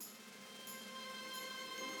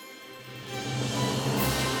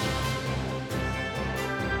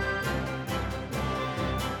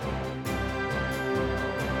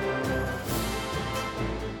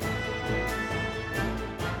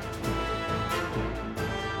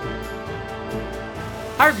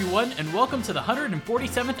Hi everyone, and welcome to the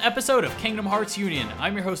 147th episode of Kingdom Hearts Union.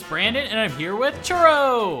 I'm your host Brandon, and I'm here with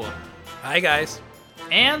Churro! Hi guys.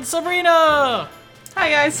 And Sabrina!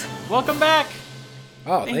 Hi guys. Welcome back!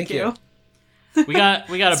 Oh, thank you. We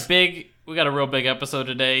got a real big episode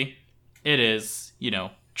today. It is,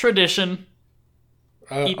 tradition.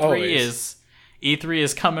 E3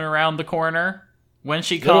 is coming around the corner when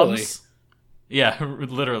she comes. Literally. Yeah,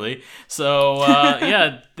 literally. So,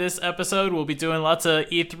 this episode we'll be doing lots of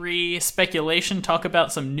E3 speculation, talk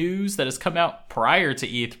about some news that has come out prior to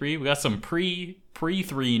E3. We got some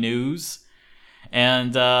pre-3 news.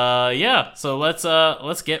 And, so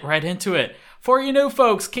let's get right into it. For you new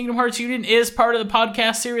folks, Kingdom Hearts Union is part of the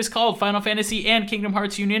podcast series called Final Fantasy and Kingdom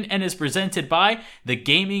Hearts Union and is presented by the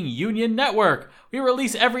Gaming Union Network. We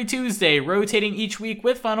release every Tuesday, rotating each week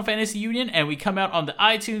with Final Fantasy Union, and we come out on the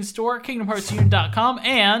iTunes Store, KingdomHeartsUnion.com,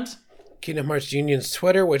 and Kingdom Hearts Union's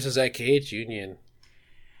Twitter, which is at KHUnion.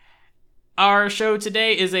 Our show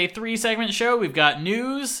today is a 3-segment show. We've got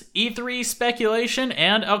news, E3 speculation,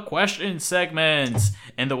 and a question segment.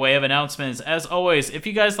 In the way of announcements, as always, if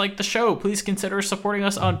you guys like the show, please consider supporting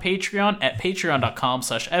us on Patreon at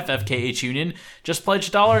patreon.com/FFKHUnion. Just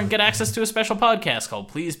pledge $1 and get access to a special podcast called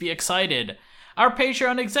Please Be Excited. Our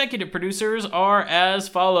Patreon executive producers are as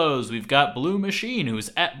follows. We've got Blue Machine, who's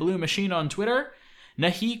at Blue Machine on Twitter,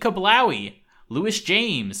 Nahi Kablawi, Lewis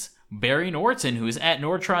James, Barry Norton, who's at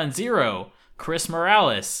Nortron0, Chris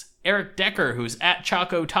Morales, Eric Decker, who's at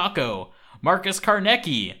Choco Taco, Marcus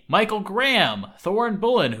Karnecki, Michael Graham, Thorn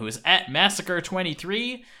Bullen, who's at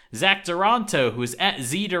Massacre23, Zach Duranto, who's at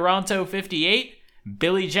ZDuranto58,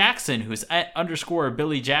 Billy Jackson, who's at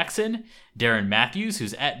 _Billy Jackson, Darren Matthews,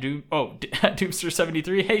 who's at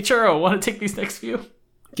Doomster73. Hey, Churro, want to take these next few?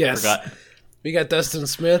 Yes. We got Dustin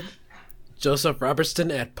Smith, Joseph Robertson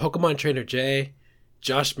at Pokemon Trainer J,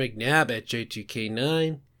 Josh McNabb at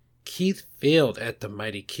J2K9, Keith Field at The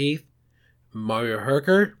Mighty Keith, Mario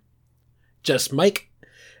Herker, Just Mike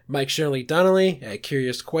Shirley Donnelly at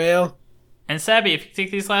Curious Quail. And Sabby, if you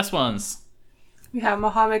take these last ones. We have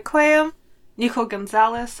Mohammed Quayam, Nico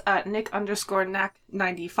Gonzalez at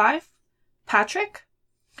Nick_Knack95, Patrick,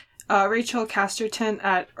 Rachel Casterton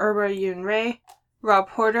at Urba Yun Ray, Rob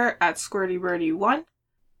Porter at SquirtyBirdie1.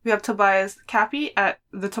 We have Tobias Cappy at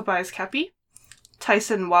The Tobias Cappy,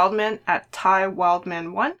 Tyson Wildman at Ty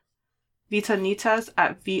Wildman1, Vita Nitas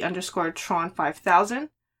at V_Tron5000,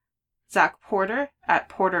 Zach Porter at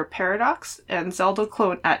Porter Paradox, and Zelda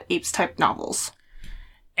Clone at Apes Type Novels.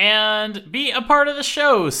 And be a part of the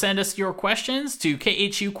show. Send us your questions to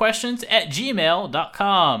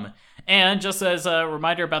khuquestions@gmail.com. And just as a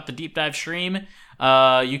reminder about the Deep Dive stream,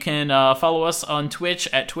 you can follow us on Twitch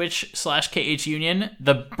at twitch.tv/KHUnion.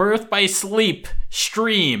 The Birth by Sleep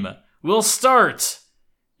stream will start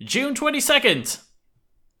June 22nd.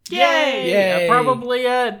 Yay! Yay!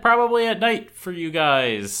 Probably at night for you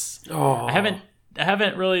guys. Oh. I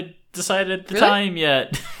haven't really decided the time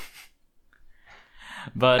yet.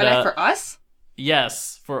 But for us?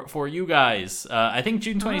 Yes, for you guys. I think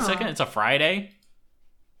June 22nd. It's a Friday.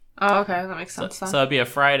 Oh, okay, that makes sense. So it'd be a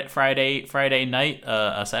Friday night,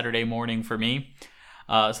 a Saturday morning for me.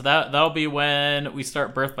 So that'll be when we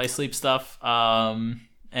start Birth by Sleep stuff.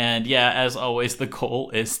 And yeah, as always, the goal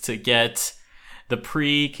is to get the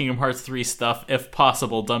pre-Kingdom Hearts 3 stuff, if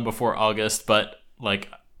possible, done before August. But look,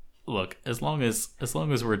 as long as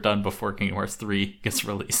we're done before Kingdom Hearts 3 gets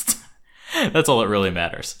released, that's all that really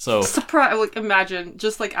matters. So surprise! Imagine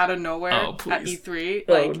just out of nowhere at E3,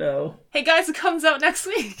 no, hey guys, it comes out next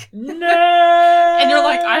week. No, and you're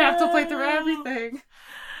like, I have to play through everything.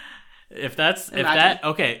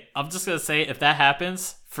 Okay, I'm just gonna say, if that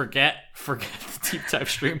happens, forget the Deep Dive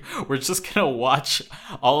stream. We're just gonna watch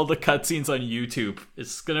all of the cutscenes on YouTube.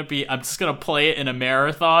 I'm just gonna play it in a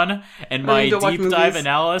marathon, and my Deep Dive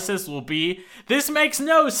analysis will be, this makes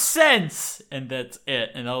no sense, and that's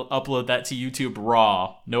it. And I'll upload that to YouTube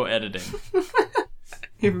raw, no editing.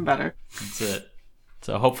 Even better. That's it.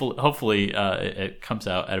 So hopefully it comes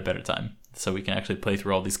out at a better time, so we can actually play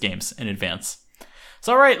through all these games in advance.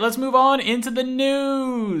 So, all right, let's move on into the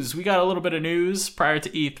news. We got a little bit of news prior to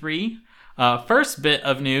E3. First bit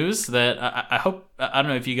of news that I don't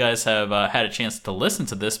know if you guys have had a chance to listen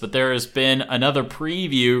to this, but there has been another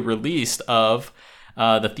preview released of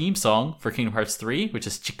the theme song for Kingdom Hearts 3, which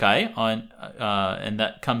is Chikai, and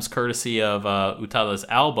that comes courtesy of Utada's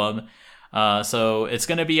album. So it's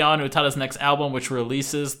going to be on Utada's next album, which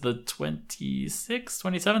releases the 26th,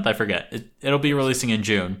 27th, I forget. It'll be releasing in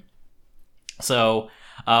June. So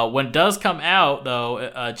when it does come out,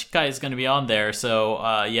 though, Chikai is going to be on there. So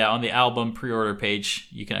on the album pre-order page,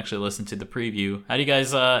 you can actually listen to the preview. How do you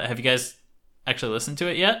guys have you guys actually listened to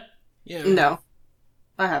it yet. Yeah. No,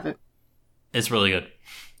 I haven't. It's really good.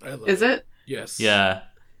 I love Is it? Yes. Yeah.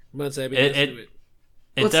 Come on, Sabby, It- let's do it.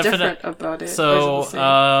 What's different about it? So, Or is it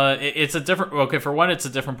the same? it's a different. Okay, for one, it's a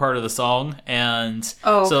different part of the song, and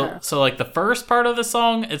Oh, okay. so like the first part of the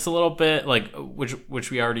song, it's a little bit like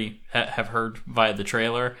which we already have heard via the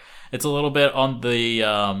trailer. It's a little bit on the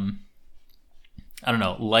I don't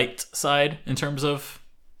know, light side in terms of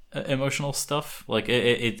emotional stuff. Like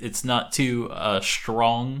it's not too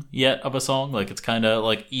strong yet of a song. Like it's kind of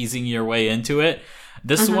like easing your way into it.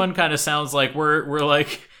 This one kind of sounds like we're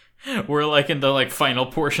like in the like final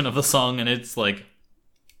portion of the song, and it's like,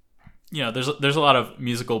 you know, there's a lot of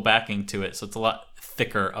musical backing to it, so it's a lot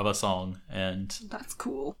thicker of a song, and That's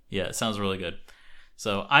cool. yeah, it sounds really good.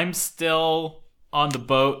 So I'm still on the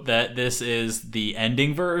boat that this is the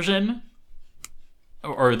ending version,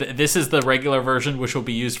 or this is the regular version, which will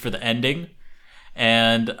be used for the ending.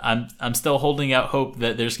 And I'm still holding out hope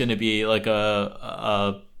that there's going to be like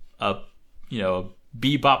a you know,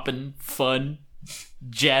 bebopping fun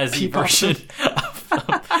jazzy version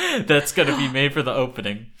that's going to be made for the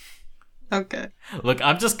opening. Okay. Look,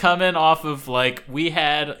 I'm just coming off of like we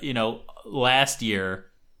had, you know, last year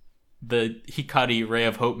the Hikari Ray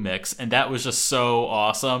of Hope mix, and that was just so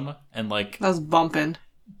awesome. And like That was bumping.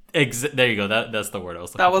 there you go. That's the word I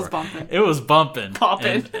was looking That was for. bumping. It was bumping.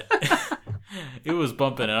 Poppin'. And- it was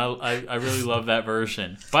bumping, and I really love that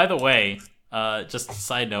version. By the way, just a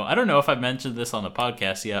side note, I don't know if I've mentioned this on the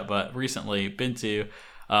podcast yet, but recently been to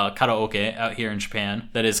karaoke out here in Japan.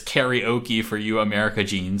 That is karaoke for you America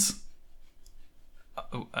jeans.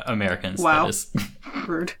 Americans. Wow. That is.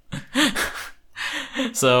 Rude.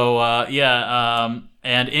 So,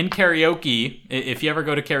 and in karaoke, if you ever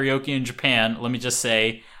go to karaoke in Japan, let me just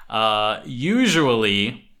say,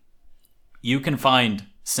 usually you can find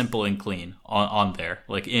Simple and Clean on there.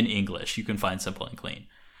 Like in English, you can find Simple and Clean.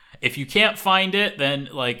 If you can't find it, then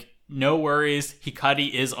like no worries.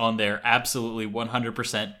 Hikari is on there. Absolutely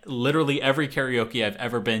 100%. Literally every karaoke I've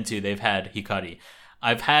ever been to, they've had Hikari.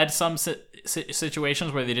 I've had some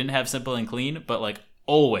situations where they didn't have Simple and Clean, but like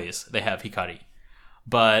always they have Hikari.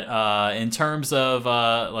 But in terms of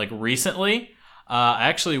like recently, I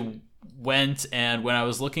actually went, and when I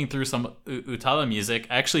was looking through some Utada music,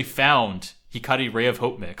 I actually found Hikari Ray of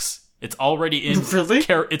Hope mix. It's already in Really?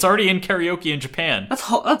 It's already in karaoke in Japan.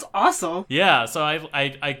 That's awesome. Yeah, so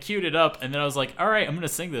I queued it up, and then I was like, all right, I'm gonna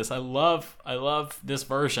sing this. I love this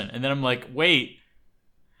version. And then I'm like, wait,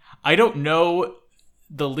 I don't know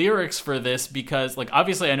the lyrics for this, because like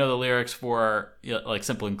obviously I know the lyrics for like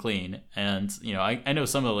Simple and Clean, and you know I know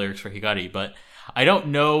some of the lyrics for Hikari, but I don't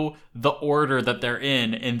know the order that they're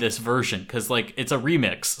in this version, because like it's a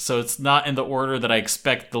remix, so it's not in the order that I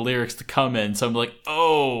expect the lyrics to come in. So I'm like,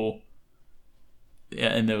 oh yeah,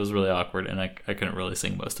 and it was really awkward, and I couldn't really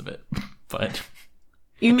sing most of it. But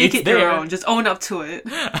You make It's it your there. own. Just own up to it.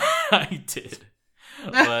 I did.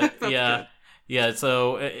 But That's yeah. good. Yeah,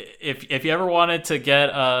 so if you ever wanted to get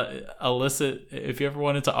if you ever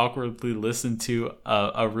wanted to awkwardly listen to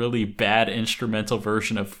a really bad instrumental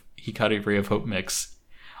version of Hikari Ray of Hope mix,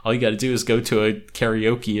 all you got to do is go to a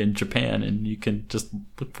karaoke in Japan, and you can just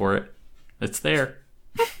look for it. It's there.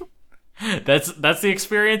 That's the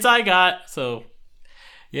experience I got. So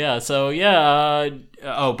yeah.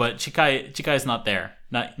 But Chikai's not there.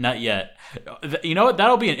 Not yet. You know what?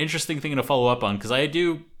 That'll be an interesting thing to follow up on, because I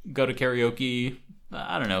do go to karaoke,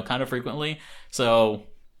 I don't know, kind of frequently. So,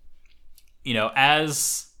 you know,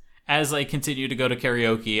 as I continue to go to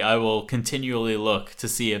karaoke, I will continually look to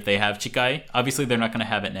see if they have Chikai. Obviously, they're not going to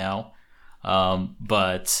have it now.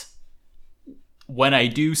 But when I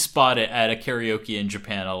do spot it at a karaoke in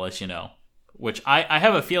Japan, I'll let you know. Which I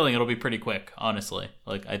have a feeling it'll be pretty quick, honestly.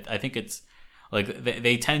 Like, I think it's, like,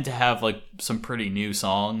 they tend to have, like, some pretty new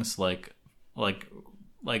songs, like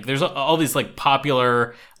there's all these like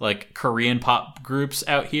popular like Korean pop groups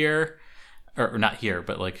out here, or not here,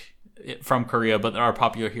 but like from Korea, but they are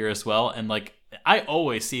popular here as well. And like I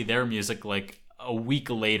always see their music like a week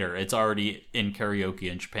later, it's already in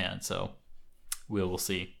karaoke in Japan. So we will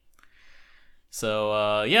see.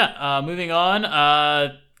 So moving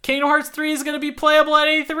on. Kingdom Hearts 3 is going to be playable at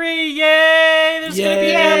E3. Yay! There's going to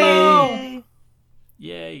be ammo.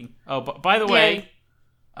 Yay! Oh, by the way.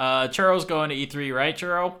 Churro's going to E3, right,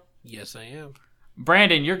 Churro? Yes, I am.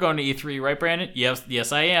 Brandon, you're going to E3, right, Brandon?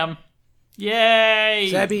 Yes, I am. Yay!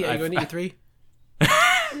 Sabby, are you going to E3?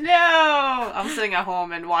 No! I'm sitting at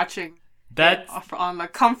home and watching That on the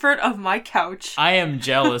comfort of my couch. I am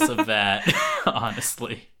jealous of that,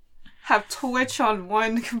 honestly. have Twitch on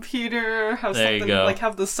one computer, have There you something go. like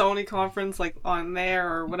have the Sony conference like on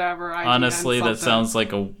there or whatever. IGN, Honestly, that something. sounds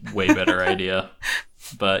like a way better idea.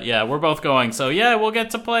 But yeah, we're both going. So yeah, we'll get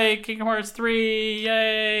to play Kingdom Hearts 3.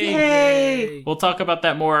 Yay! Yay! We'll talk about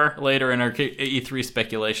that more later in our E3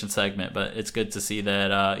 speculation segment, but it's good to see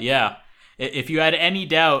that, yeah. If you had any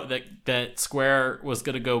doubt that Square was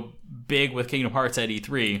going to go big with Kingdom Hearts at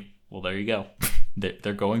E3, well, there you go.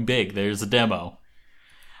 They're going big. There's a demo.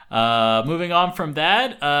 Moving on from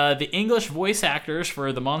that, the English voice actors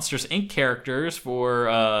for the Monsters, Inc. characters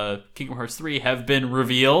for Kingdom Hearts 3 have been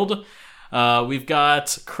revealed. We've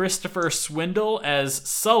got Christopher Swindle as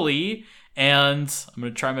Sully, and I'm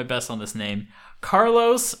going to try my best on this name,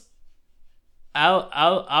 Carlos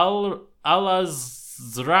Alazraki.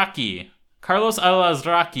 Carlos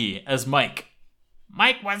Alazraki as Mike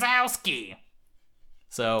Wazowski.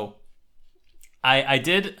 So, I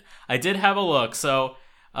did have a look. So,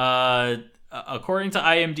 according to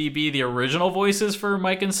IMDb, the original voices for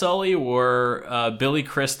Mike and Sully were Billy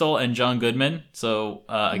Crystal and John Goodman. So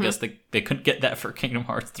I guess they couldn't get that for Kingdom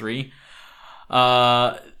Hearts 3.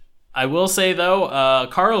 I will say, though,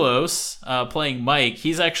 Carlos playing Mike,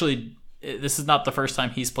 he's actually... This is not the first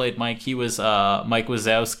time he's played Mike. He was Mike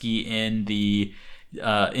Wazowski in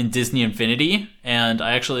Disney Infinity, and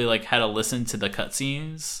I actually had a listen to the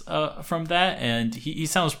cutscenes from that, and he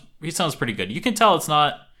sounds pretty good. You can tell it's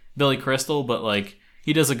not Billy Crystal, but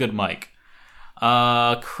he does a good Mike.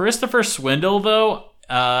 Christopher Swindle, though,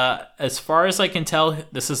 as far as I can tell,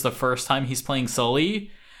 this is the first time he's playing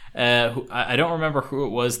Sully. I don't remember who it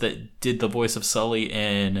was that did the voice of Sully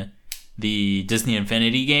in the Disney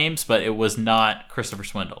Infinity games, but it was not Christopher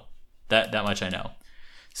Swindle. That much I know.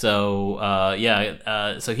 So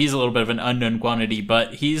so he's a little bit of an unknown quantity,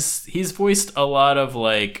 but he's voiced a lot of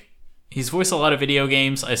video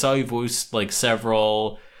games. I saw he voiced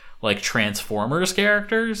several Transformers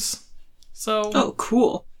characters. So Oh,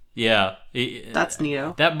 cool. yeah, That's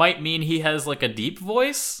neato. that might mean he has a deep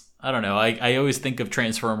voice. I don't know. I always think of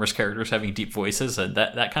Transformers characters having deep voices, and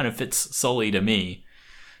that kind of fits Sully to me.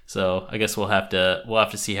 So I guess we'll have to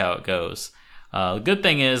see how it goes. The good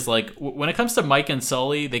thing is, when it comes to Mike and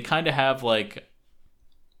Sully, they kind of have I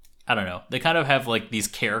don't know. They kind of have these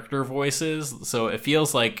character voices, so it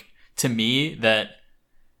feels to me that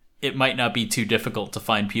it might not be too difficult to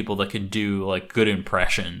find people that can do good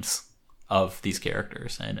impressions of these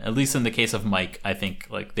characters. And at least in the case of Mike, I think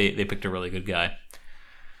they picked a really good guy.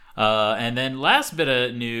 And then last bit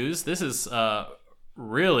of news. This is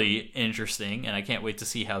really interesting, and I can't wait to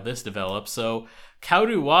see how this develops. So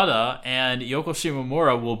Kaoru Wada and Yoko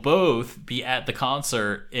Shimomura will both be at the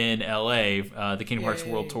concert in LA, the Kingdom Hearts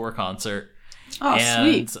World Tour concert. Oh,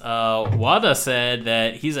 And sweet. Wada said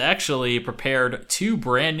that he's actually prepared 2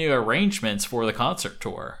 brand new arrangements for the concert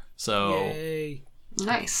tour. So Yay.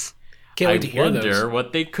 Nice. Can't I wait to hear wonder those.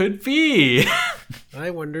 what they could be. I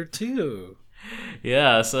wonder too.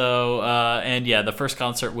 Yeah, so, and yeah, the first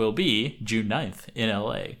concert will be June 9th in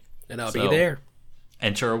LA. And I'll So- be there.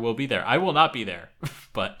 And Churro will be there. I will not be there,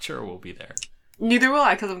 but Churro will be there. Neither will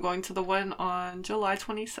I, because I'm going to the one on July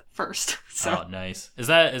 21st. So Oh, nice. Is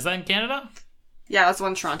that in Canada? yeah, that's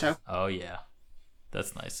one in Toronto. Oh, yeah.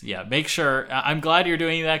 That's nice. Yeah, make sure. I'm glad you're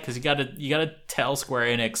doing that, because you gotta tell Square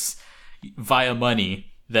Enix via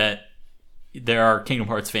money that there are Kingdom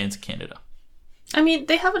Hearts fans in Canada. I mean,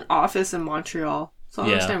 they have an office in Montreal, so I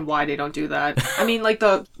Yeah. understand why they don't do that. I mean,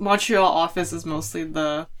 the Montreal office is mostly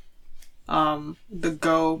the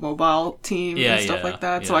Go mobile team Yeah, and stuff yeah, like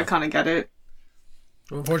that, so yeah. I kind of get it.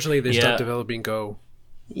 Unfortunately, they Yeah. stopped developing Go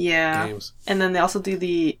Yeah. games. And then they also do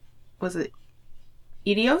was it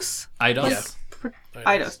Eidos? Eidos?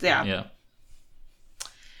 Eidos, yeah. Yeah.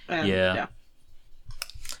 And, Yeah.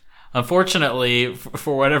 Unfortunately,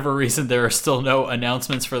 for whatever reason, there are still no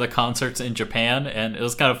announcements for the concerts in Japan, and it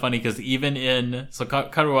was kind of funny because even so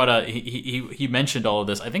Karuwada, he mentioned all of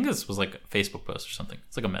this. I think this was a Facebook post or something.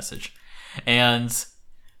 It's a message, and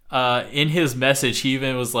in his message, he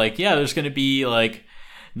even was yeah, there's going to be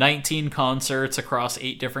 19 concerts across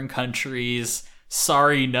 8 different countries.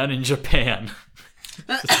 Sorry, none in Japan.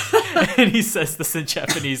 And he says this in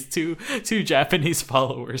Japanese to Japanese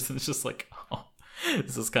followers, and it's just oh.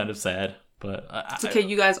 This is kind of sad, but It's okay,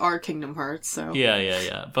 you guys are Kingdom Hearts, so...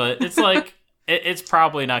 yeah. But it's it's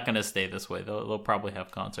probably not going to stay this way. They'll probably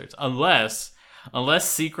have concerts unless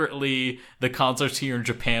secretly the concerts here in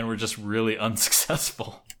Japan were just really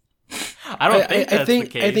unsuccessful. I don't think that's the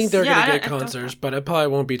case. I think they're Yeah, gonna I get don't- concerts, but it probably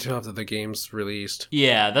won't be till after the game's released.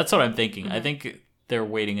 Yeah, that's what I'm thinking. Mm-hmm. I think they're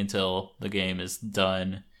waiting until the game is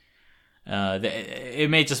done. It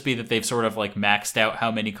may just be that they've sort of like maxed out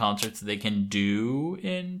how many concerts they can do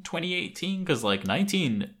in 2018, because like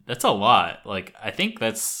 19, that's a lot. Like I think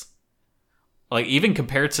that's like, even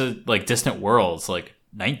compared to like Distant Worlds, like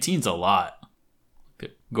 19's a lot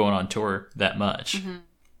going on tour that much. Mm-hmm.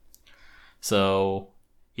 So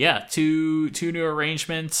yeah, two new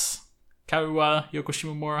arrangements. Karuwada, Yoko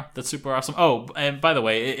Shimomura. That's super awesome. Oh, and by the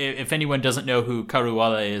way, if anyone doesn't know who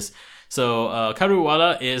Karuwada is, so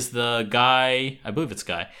Karuwada is the guy. I believe it's a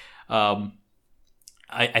guy.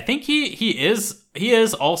 I think he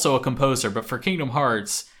is also a composer, but for Kingdom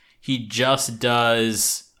Hearts, he just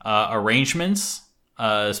does arrangements,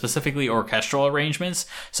 specifically orchestral arrangements.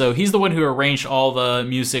 So he's the one who arranged all the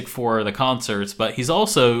music for the concerts, but he's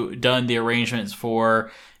also done the arrangements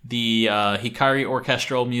for the Hikari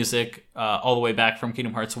orchestral music all the way back from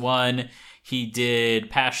Kingdom Hearts 1. He did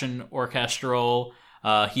Passion orchestral.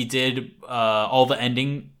 He did all the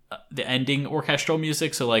ending orchestral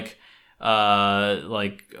music. So like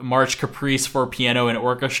March Caprice for piano and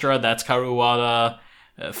orchestra. That's Karuwada.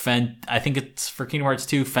 I think it's for Kingdom Hearts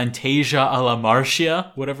 2, Fantasia alla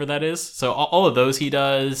Marcia, whatever that is. So all of those he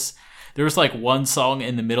does. There was like one song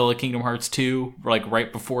in the middle of Kingdom Hearts 2, like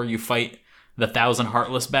right before you fight the Thousand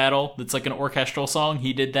Heartless battle. That's like an orchestral song.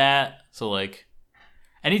 He did that. So like,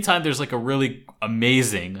 anytime there's like a really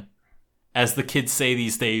amazing, as the kids say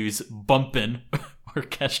these days, bumpin'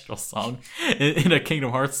 orchestral song in a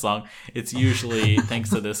Kingdom Hearts song, it's usually thanks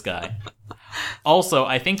to this guy. Also,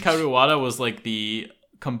 I think Karuwada was like the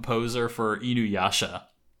composer for Inuyasha,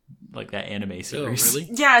 like that anime series. Oh,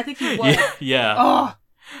 really? Yeah, I think he was. Yeah. Oh,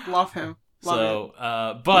 love him. So,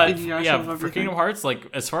 but yeah, for Kingdom Hearts, like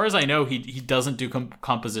as far as I know, he doesn't do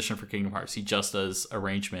composition for Kingdom Hearts. He just does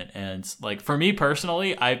arrangement. And like for me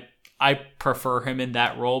personally, I prefer him in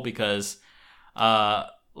that role because,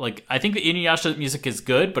 like I think the Inuyasha music is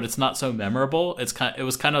good, but it's not so memorable. It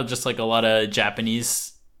was kind of just like a lot of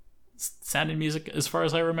Japanese sounding music as far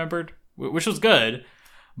as I remembered, which was good,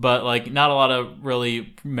 but like not a lot of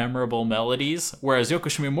really memorable melodies. Whereas Yoko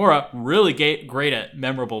Shimomura really great at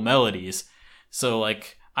memorable melodies. So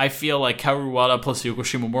like I feel like Karuwada plus Yoko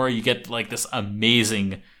Shimomura, you get like this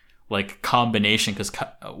amazing like combination, because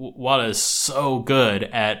Wada is so good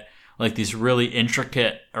at like these really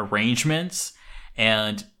intricate arrangements,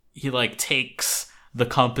 and he like takes the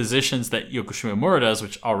compositions that Yoko Shimomura does,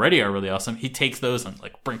 which already are really awesome. He takes those and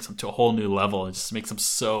like brings them to a whole new level and just makes them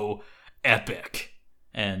so epic.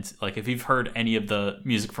 And like if you've heard any of the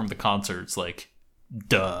music from the concerts, like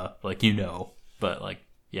duh, like but like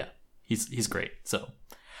yeah, he's great. So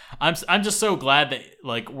I'm just so glad that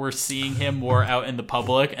like we're seeing him more out in the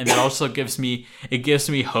public, and that also gives me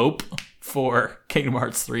hope for Kingdom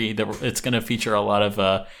Hearts 3 that it's going to feature a lot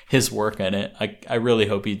of his work in it. I really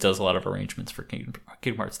hope he does a lot of arrangements for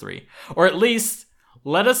Kingdom Hearts 3, or at least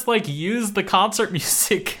let us like use the concert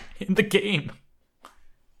music in the game.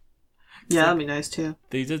 Yeah, that'd be nice too.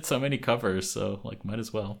 They did so many covers, so like might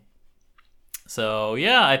as well. So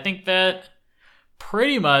yeah, I think that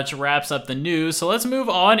pretty much wraps up the news. So let's move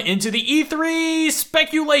on into the E3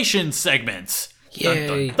 speculation segment.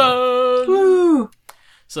 Yay! Dun, dun, dun. Woo!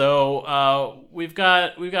 So we've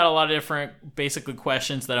got a lot of different basically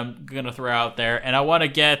questions that I'm gonna throw out there, and I want to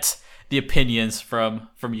get the opinions from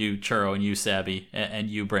you, Churro, and you, Sabby, and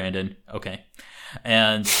you, Brandon. Okay.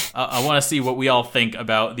 And I want to see what we all think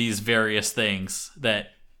about these various things that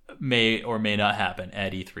may or may not happen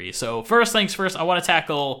at E3. So first things first, I want to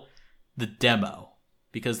tackle the demo,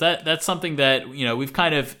 because that's something that we've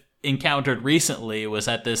kind of encountered recently. Was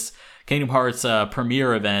at this Kingdom Hearts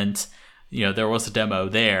premiere event. There was a demo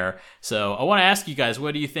there. So I want to ask you guys,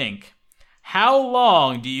 what do you think? How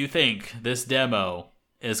long do you think this demo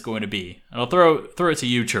is going to be? And I'll throw it to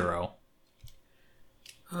you, Churro.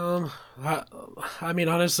 I mean,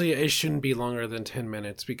 honestly, it shouldn't be longer than 10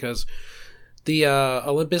 minutes, because the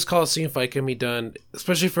Olympus Coliseum fight can be done,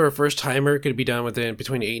 especially for a first timer, could be done within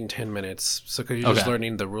between 8 and 10 minutes. So, because you're just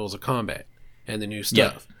learning the rules of combat and the new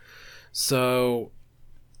stuff. Yeah. So,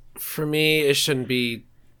 for me, it shouldn't be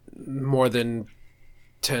more than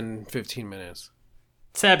 10, 15 minutes.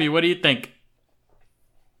 Sabby, what do you think?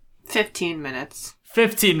 15 minutes.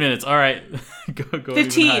 15 minutes. All right. go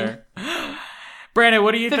 15. Even higher. Brandon,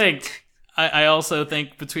 what do you think? I also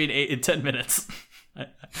think between 8 and 10 minutes.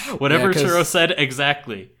 Whatever Churro said,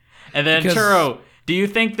 exactly. And then, Churro, do you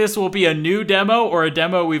think this will be a new demo or a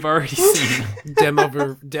demo we've already seen?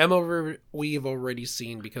 demo we've already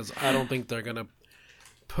seen, because I don't think they're going to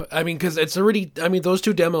put... I mean, because it's already... I mean, those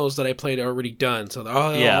two demos that I played are already done, so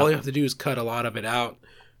all you have to do is cut a lot of it out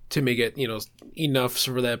to make it, enough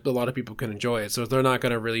so that a lot of people can enjoy it. So they're not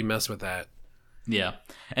going to really mess with that. Yeah.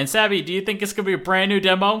 And Sabby, do you think it's gonna be a brand new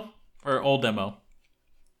demo or old demo?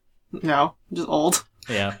 No, just old.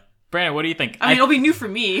 Yeah. Brandon, what do you think? I mean, it'll be new for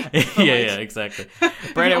me. Yeah, exactly.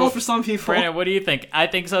 Brandon, old for some people. Brandon, what do you think? I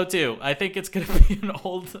think so too. I think it's gonna be an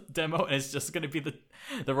old demo, and it's just gonna be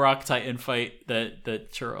the Rock Titan fight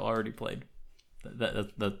that Churl already played.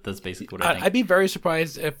 That's basically what I think. I'd be very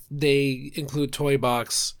surprised if they include Toy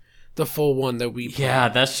Box, the full one that we played. Yeah,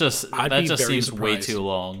 that just seems surprised. way too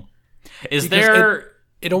long.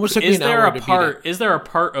 It almost took me an hour to beat it. Is there a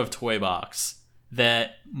part of Toy Box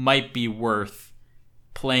that might be worth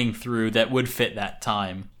playing through that would fit that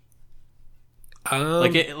time?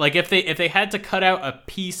 Like if they had to cut out a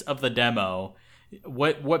piece of the demo,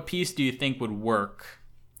 what piece do you think would work?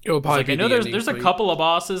 It would probably be I know the there's a couple of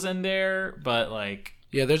bosses in there, but like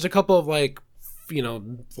there's a couple of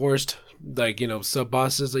forced sub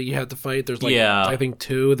bosses that you have to fight. There's I think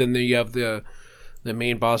 2. Then you have the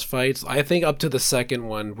main boss fights. I think up to the second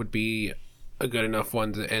one would be a good enough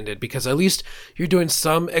one to end it, because at least you're doing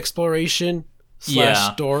some exploration /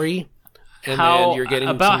 story, and then you're getting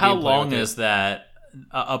about how long is that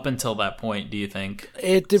up until that point, do you think?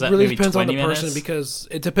 It really depends on the person, because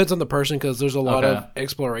it depends on the person, because there's a lot of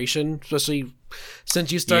exploration, especially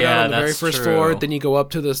since you start out on the very first floor, then you go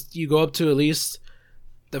up to at least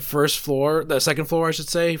the first floor, the second floor I should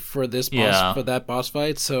say, for this boss, for that boss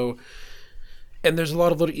fight. So, and there's a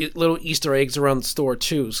lot of little Easter eggs around the store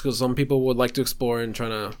too, because some people would like to explore and try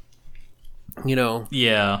to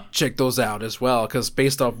check those out as well, because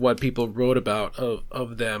based off what people wrote about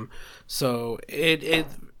of them. So it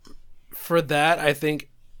for that, I think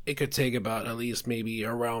it could take about at least maybe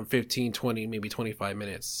around 15, 20, maybe 25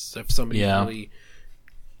 minutes if somebody's really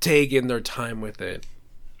taking their time with it.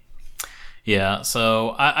 Yeah,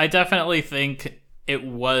 so I definitely think it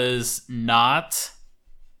was not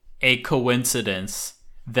a coincidence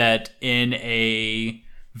that in a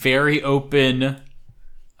very open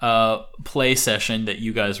play session that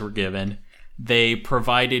you guys were given, they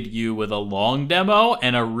provided you with a long demo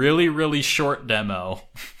and a really, really short demo.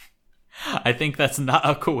 I think that's not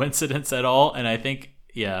a coincidence at all, and I think,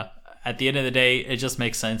 at the end of the day, it just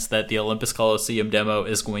makes sense that the Olympus Coliseum demo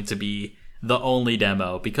is going to be the only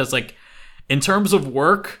demo, because, in terms of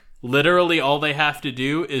work, literally all they have to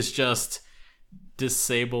do is just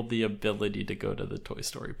disable the ability to go to the Toy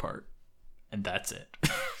Story part, and that's it.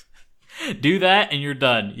 Do that and you're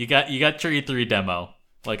done. You got your E3 demo.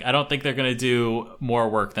 I don't think they're gonna do more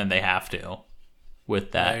work than they have to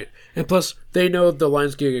with that. Right. And plus, they know the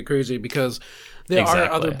line's gonna get crazy, because there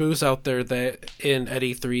are other booths out there that at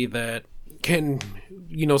E3 that can,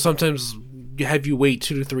 sometimes have you wait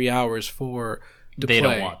 2 to 3 hours to play. They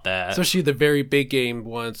don't want that, especially the very big game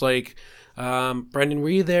ones. Brendan, were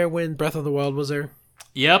you there when Breath of the Wild was there?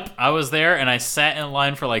 Yep, I was there, and I sat in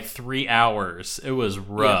line for 3 hours. It was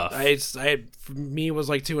rough. Yeah, for me, it was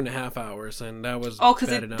 2.5 hours, and that was because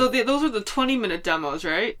those were the 20-minute demos,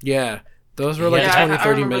 right? Yeah, those were 20,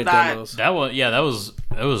 30-minute demos. That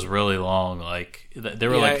was really long. There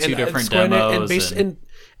were 2 different demos. And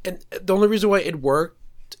the only reason why it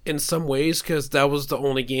worked in some ways, because that was the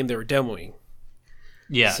only game they were demoing.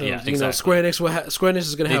 Yeah, so, exactly. Square Enix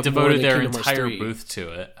is going to have more than devoted their Kingdom Hearts entire 3. booth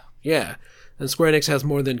to it. Yeah. And Square Enix has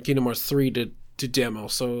more than Kingdom Hearts 3 to demo.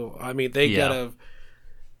 So, they gotta...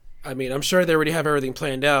 I'm sure they already have everything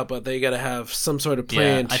planned out, but they gotta have some sort of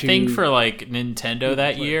plan to... I think for, Nintendo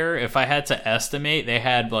that year, if I had to estimate, they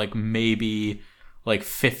had, maybe,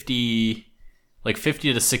 50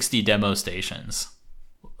 to 60 demo stations.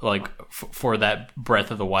 For that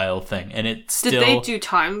Breath of the Wild thing. And it still... Did they do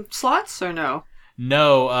time slots, or no?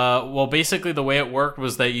 No, well, basically the way it worked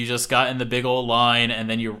was that you just got in the big old line, and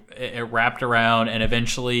then it wrapped around, and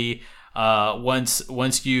eventually,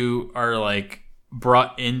 once you are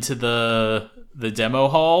brought into the demo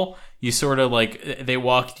hall, you sort of they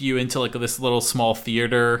walked you into this little small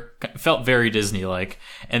theater. It felt very Disney-like,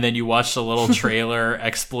 and then you watched a little trailer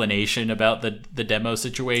explanation about the demo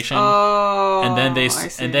situation. Oh,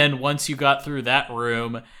 and then once you got through that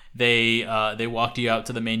room, they walked you out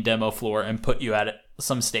to the main demo floor and put you at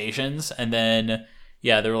some stations, and then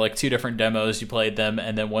there were 2 different demos. You played them,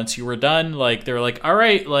 and then once you were done, they were all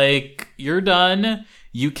right, you're done.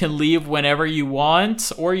 You can leave whenever you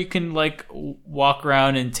want, or you can walk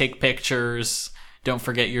around and take pictures. Don't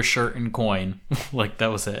forget your shirt and coin.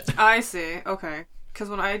 That was it. I see. Okay, because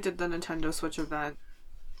when I did the Nintendo Switch event,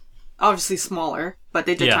 obviously smaller, but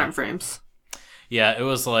they did time frames. Yeah, it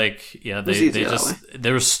was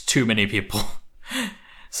there was too many people.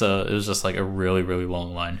 So it was just a really, really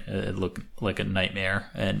long line. It looked like a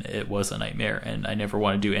nightmare, and it was a nightmare, and I never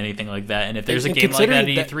want to do anything like that. And if there's a game like that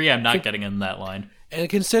at E3, I'm not getting in that line. And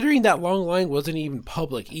considering that long line wasn't even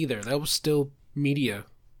public either, that was still media.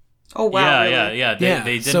 Oh wow! Yeah. Yeah,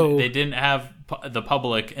 They didn't have the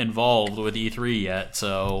public involved with E3 yet,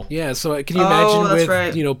 so Yeah, so can you imagine that's with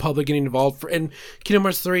right. public getting involved and Kingdom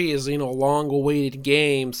Hearts 3 is a long awaited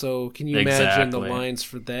game, so can you imagine the Exactly. lines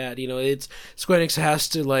for that? It's Square Enix has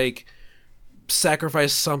to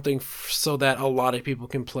sacrifice something so that a lot of people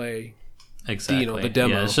can play. exactly the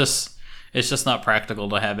demo. Yeah, it's just not practical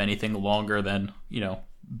to have anything longer than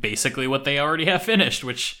basically what they already have finished,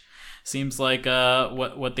 which seems like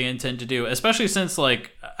what they intend to do, especially since I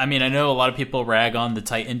know a lot of people rag on the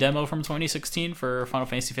Titan demo from 2016 for Final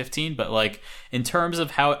Fantasy 15, but in terms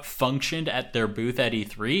of how it functioned at their booth at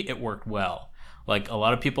E3, it worked well. A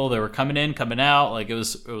lot of people, they were coming in, coming out, it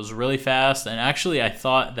was really fast. And actually I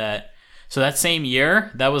thought that that same year,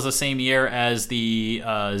 that was the same year as the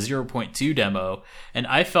 0.2 demo, and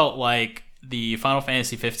I felt like the Final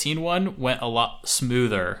Fantasy 15 one went a lot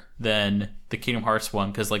smoother than the Kingdom Hearts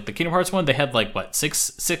one, because the Kingdom Hearts one, they had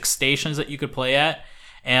six stations that you could play at,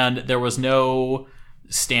 and there was no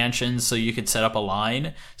stanchions, so you could set up a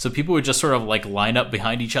line, so people would just sort of line up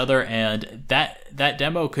behind each other, and that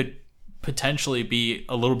demo could potentially be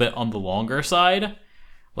a little bit on the longer side.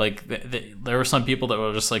 There were some people that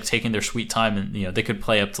were just taking their sweet time, and they could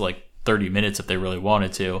play up to 30 minutes if they really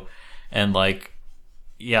wanted to, and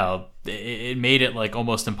it made it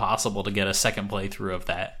almost impossible to get a second playthrough of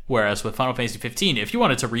that. Whereas with Final Fantasy 15, if you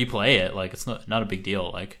wanted to replay it, it's not a big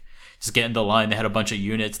deal. Just get in the line. They had a bunch of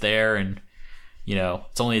units there, and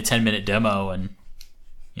it's only a 10-minute demo, and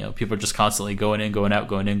people are just constantly going in, going out,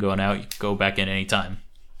 going in, going out. You can go back in anytime.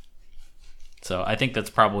 So I think that's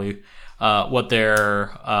probably what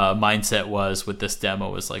their mindset was with this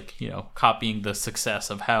demo, was copying the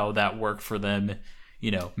success of how that worked for them,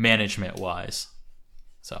 management wise.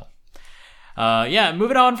 So,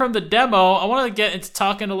 moving on from the demo, I want to get into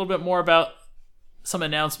talking a little bit more about some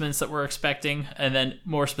announcements that we're expecting, and then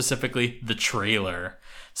more specifically, the trailer.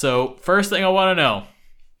 So, first thing I want to know,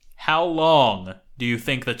 how long do you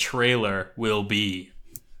think the trailer will be?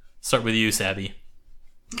 Start with you, Sabby.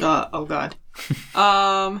 Oh god.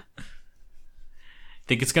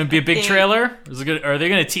 Think it's going to be a big trailer? Are they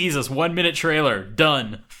going to tease us 1 minute trailer?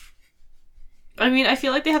 Done. I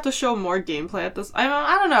feel like they have to show more gameplay at this. I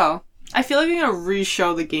don't know. I feel like they're gonna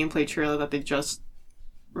re-show the gameplay trailer that they just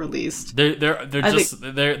released. They're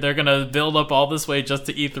gonna build up all this way just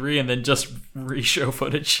to E3 and then just re-show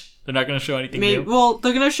footage. They're not gonna show anything new. Well,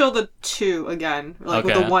 they're gonna show the 2 again, with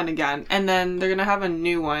Okay. the 1 again, and then they're gonna have a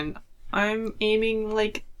new one. I'm aiming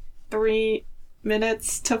 3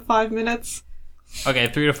 minutes to 5 minutes. Okay,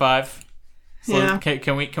 3 to 5. So Yeah.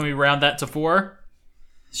 can we round that to 4?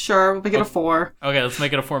 Sure, we'll make it a 4. Okay, let's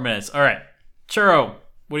make it a 4 minutes. All right, Churro,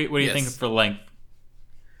 what do you Yes. think for length?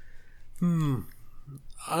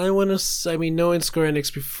 I want to. Knowing Square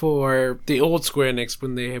Enix before, the old Square Enix,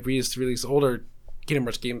 when they have used to release older Kingdom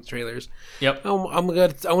Hearts game trailers, Yep. I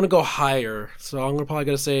want to go higher. So I'm probably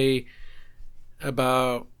gonna say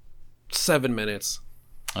about 7 minutes.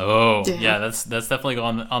 Oh, Damn. yeah, that's definitely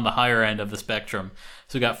on the higher end of the spectrum.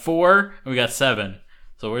 So we got 4 and we got 7.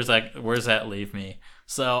 So where's that leave me?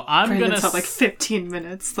 So I'm Brandon's gonna at 15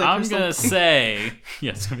 minutes. I'm or gonna something. say,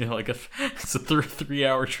 yeah, it's gonna be it's a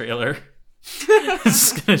 3-hour trailer.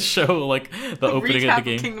 It's gonna show the opening Recap of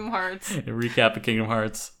the game, Kingdom Hearts. a recap of Kingdom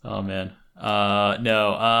Hearts. Oh man,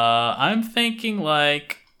 no, I'm thinking I'm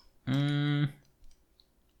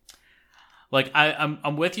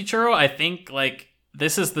with you, Churro. I think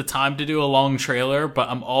this is the time to do a long trailer, but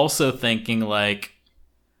I'm also thinking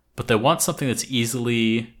but they want something that's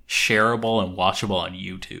easily shareable and watchable on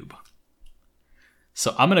YouTube.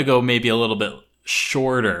 So I'm going to go maybe a little bit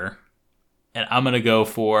shorter, and I'm going to go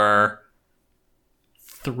for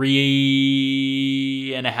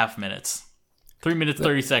 3.5 minutes. 3 minutes,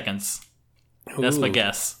 30 seconds. That's my Ooh.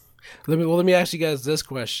 guess. Let me ask you guys this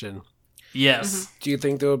question. Yes. Do you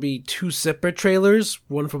think there will be 2 separate trailers,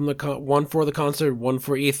 one for the concert, one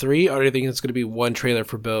for E3, or do you think it's going to be one trailer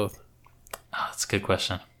for both? Oh, that's a good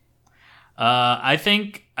question. I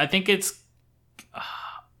think it's.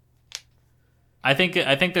 I think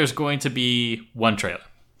there's going to be one trailer.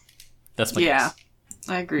 That's my guess.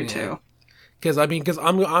 I agree too. Because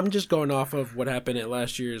I'm just going off of what happened at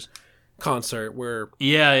last year's concert, where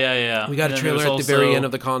Yeah. we got a And then trailer there's at the very also- end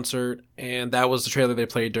of the concert, and that was the trailer they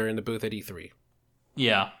played during the booth at E3.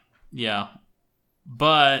 Yeah.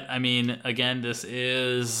 But again, this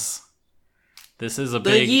is a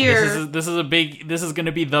big year. This is going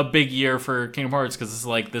to be the big year for Kingdom Hearts, because it's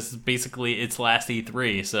this is basically its last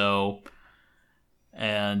E3. So,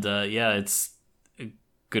 and it's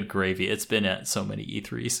good gravy. It's been at so many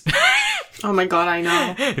E3s. Oh my god, I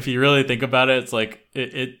know. If you really think about it, it's like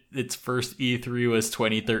its first E3 was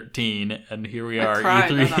 2013, and here we are,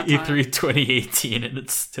 E3 2018, and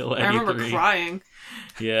it's still at I remember E3. crying.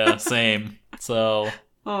 Yeah, same. So,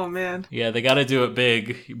 Oh man. yeah, they got to do it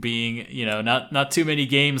big. Being, not too many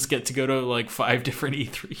games get to go to like 5 different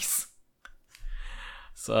E3s.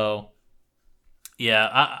 So,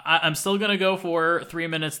 yeah, I'm still gonna go for 3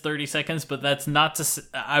 minutes 30 seconds, but that's not to.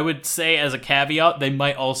 I would say as a caveat, they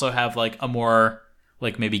might also have like a more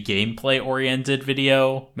like maybe gameplay oriented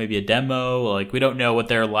video, maybe a demo. Like we don't know what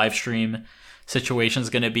their live stream situation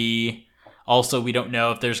is gonna be. Also, we don't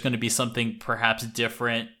know if there's gonna be something perhaps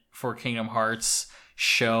different for Kingdom Hearts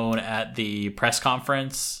shown at the press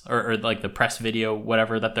conference or like the press video,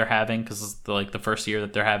 whatever that they're having, because it's like the first year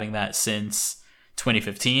that they're having that since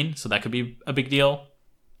 2015, so that could be a big deal.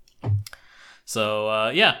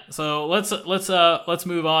 So so let's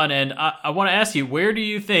move on, and I want to ask you, where do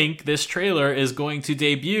you think this trailer is going to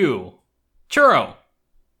debut? Churro,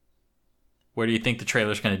 where do you think the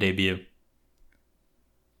trailer is going to debut?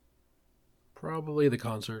 Probably the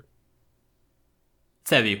concert.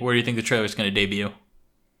 Sevi, where do you think the trailer is going to debut?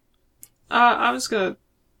 I was gonna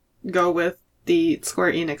go with the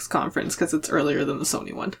Square Enix conference because it's earlier than the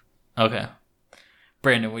Sony one. Okay.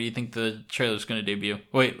 Brandon, what do you think the trailer's going to debut?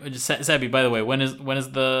 Wait, Sabby, by the way, when is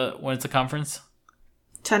the conference?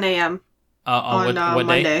 10 a.m. On what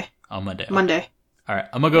Monday. day? On Monday. Monday. All right,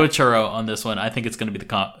 I'm going to go with Churro on this one. I think it's going to be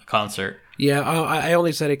the concert. Yeah, I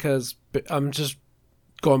only said it because I'm just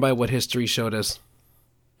going by what history showed us.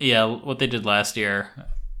 Yeah, what they did last year.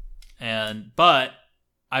 But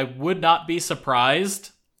I would not be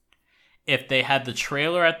surprised if they had the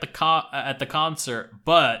trailer at the concert,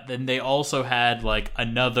 but then they also had like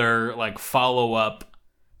another like follow-up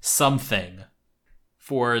something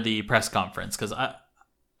for the press conference, because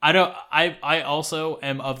I also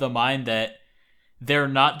am of the mind that they're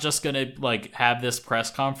not just gonna like have this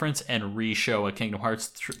press conference and re-show a Kingdom Hearts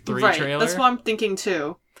 3 right, trailer. that's what I'm thinking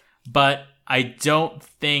too. But I don't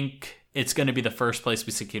think it's going to be the first place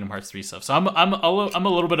we see Kingdom Hearts 3 stuff. So I'm a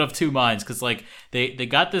little bit of two minds, because like they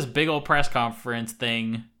got this big old press conference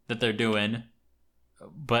thing that they're doing,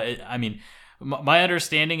 but my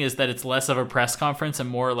understanding is that it's less of a press conference and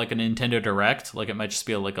more like a Nintendo Direct. Like it might just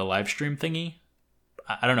be like a live stream thingy.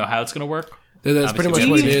 I don't know how it's going to work. That's pretty much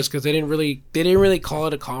what it is, because they didn't really call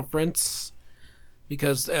it a conference.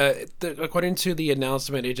 Because according to the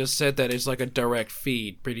announcement, it just said that it's like a direct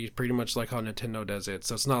feed, pretty much like how Nintendo does it.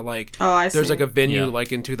 So it's not like there's like a venue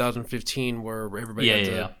like in 2015 where everybody had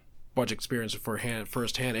to watch experience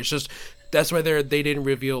firsthand. It's just that's why they didn't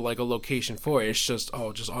reveal like a location for it. It's just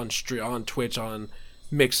on Twitch, on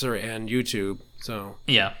Mixer, and YouTube. So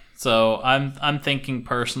yeah. So I'm thinking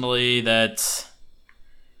personally that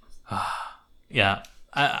yeah.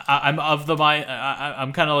 I'm of the mind.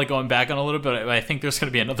 I'm kind of like going back on a little bit. I think there's going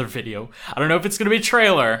to be another video. I don't know if it's going to be a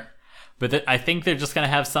trailer, but I think they're just going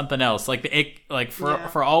to have something else.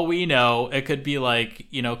 For all we know, it could be like,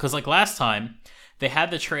 because like last time they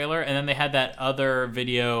had the trailer and then they had that other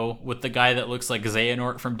video with the guy that looks like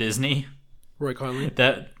Xehanort from Disney. Roy Conley.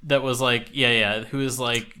 That was like who was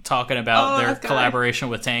like talking about their collaboration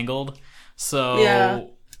with Tangled. So. Yeah.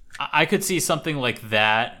 I could see something like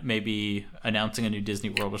that, maybe announcing a new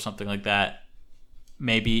Disney World or something like that.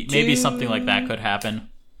 Maybe something like that could happen.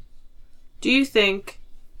 Do you think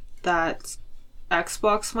that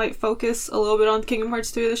Xbox might focus a little bit on Kingdom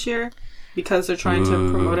Hearts 3 this year? Because they're trying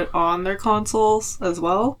to promote it on their consoles as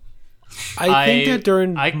well? I think that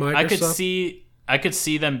during Microsoft... I could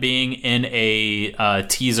see them being in a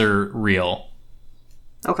teaser reel.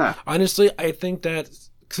 Okay. Honestly, I think that...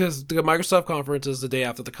 Because the Microsoft conference is the day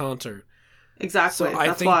after the concert. Exactly. So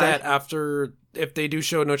I think that after, if they do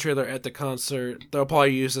show no trailer at the concert, they'll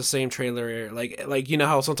probably use the same trailer. Like you know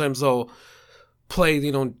how sometimes they'll play,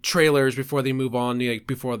 trailers before they move on,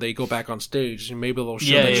 before they go back on stage. And maybe they'll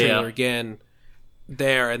show the trailer again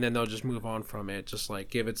there, and then they'll just move on from it. Just like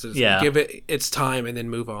give it its time and then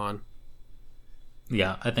move on.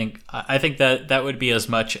 Yeah, I think that would be as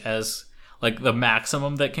much as... like the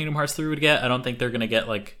maximum that Kingdom Hearts 3 would get. I don't think they're gonna get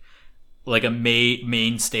like a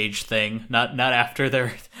main stage thing. Not after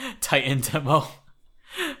their Titan demo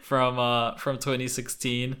from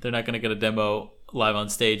 2016. They're not gonna get a demo live on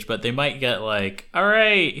stage, but they might get like, all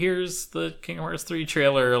right, here's the Kingdom Hearts 3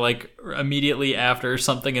 trailer, like immediately after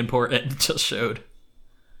something important just showed.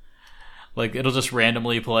 Like it'll just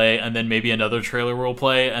randomly play, and then maybe another trailer will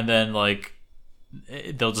play, and then like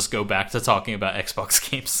they'll just go back to talking about Xbox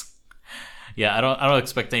games. Yeah, I don't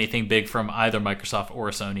expect anything big from either Microsoft or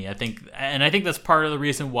Sony. I think that's part of the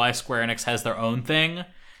reason why Square Enix has their own thing,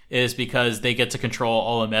 is because they get to control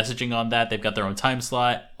all the messaging on that. They've got their own time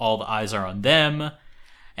slot. All the eyes are on them.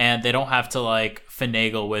 And they don't have to like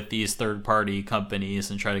finagle with these third-party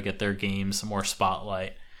companies and try to get their games more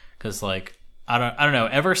spotlight. Because like I don't know.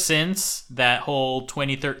 Ever since that whole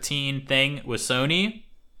 2013 thing with Sony,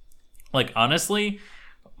 like honestly,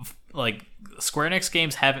 like Square Enix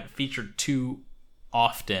games haven't featured too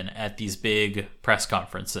often at these big press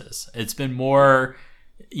conferences. It's been more,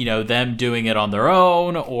 them doing it on their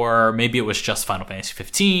own, or maybe it was just Final Fantasy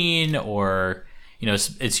 15, or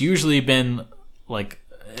it's usually been like.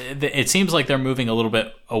 It seems like they're moving a little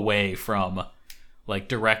bit away from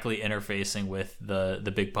directly interfacing with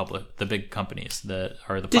the big companies that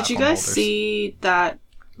are the platform Did you guys holders. see that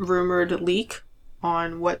rumored leak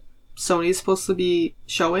on what Sony's supposed to be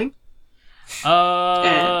showing?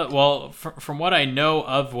 Well, from what I know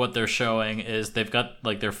of what they're showing is they've got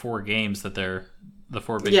their 4 games that they're the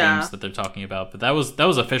 4 big games that they're talking about, but that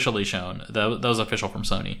was officially shown. That was official from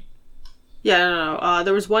Sony. Yeah, no.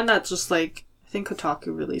 There was one that's just I think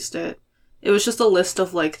Kotaku released it. It was just a list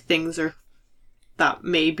of things that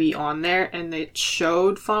may be on there, and it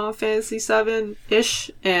showed Final Fantasy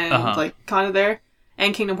 7-ish and kind of there,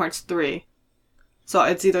 and Kingdom Hearts 3. So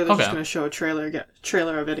it's either they're just going to show a trailer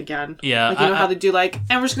of it again. Yeah, you know how they do and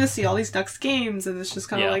we're just going to see all these next games, and it's just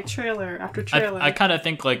kind of trailer after trailer. I kind of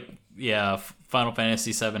think Final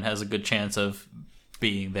Fantasy 7 has a good chance of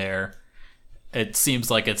being there. It seems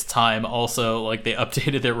like it's time. Also, they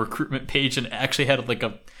updated their recruitment page and actually had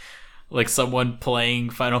someone playing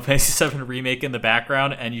Final Fantasy 7 Remake in the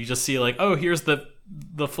background, and you just see here's the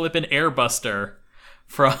flippin' Airbuster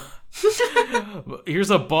from here's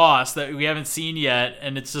a boss that we haven't seen yet,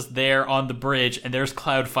 and it's just there on the bridge, and there's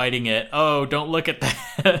Cloud fighting it. Oh, don't look at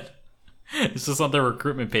that. It's just on their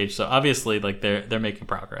recruitment page. So obviously they're making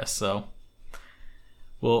progress. So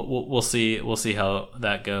We'll see how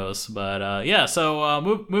that goes, but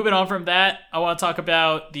So moving on from that, I want to talk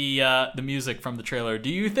about the music from the trailer.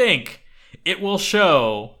 Do you think it will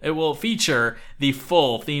feature the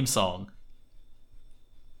full theme song?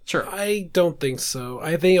 Sure. I don't think so.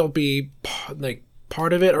 I think it'll be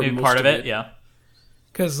part of it, or maybe most part of it. it. Yeah.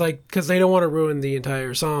 Because they don't want to ruin the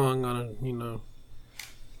entire song on a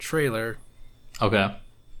trailer. Okay.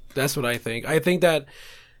 That's what I think. I think that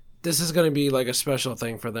this is going to be a special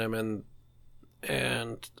thing for them, and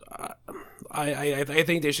I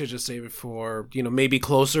think they should just save it for maybe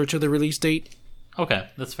closer to the release date. Okay,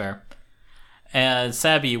 that's fair. And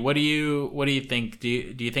Sabby, what do you think? Do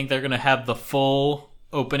you think they're going to have the full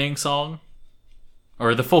opening song,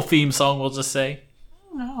 or the full theme song? We'll just say.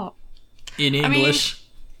 I don't know. In English.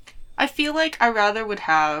 I feel like I rather would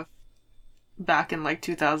have back in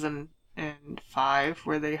 2005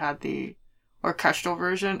 where they had the orchestral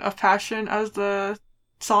version of Passion as the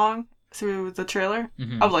song through the trailer.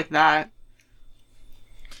 Mm-hmm. I would like that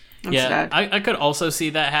instead. Yeah, I could also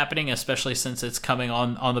see that happening, especially since it's coming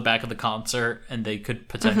on the back of the concert, and they could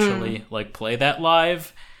potentially play that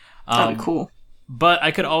live. That'd be cool. But I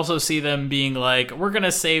could also see them being we're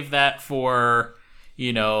gonna save that for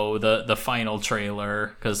the final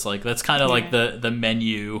trailer, because that's kind of the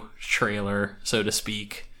menu trailer, so to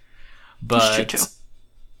speak. But that's true too.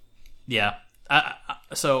 Yeah.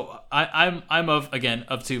 I'm of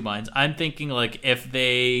two minds. I'm thinking if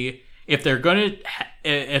the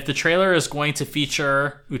trailer is going to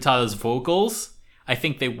feature Utada's vocals, I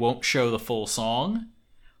think they won't show the full song.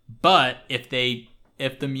 But if the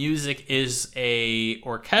music is a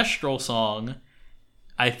orchestral song,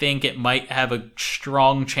 I think it might have a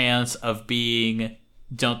strong chance of being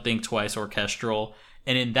Don't Think Twice orchestral,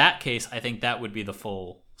 and in that case, I think that would be the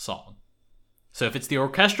full song. So if it's the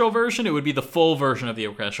orchestral version, it would be the full version of the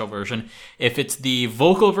orchestral version. If it's the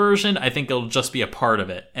vocal version, I think it'll just be a part of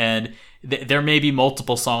it. And there may be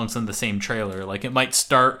multiple songs in the same trailer. It might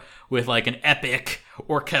start with an epic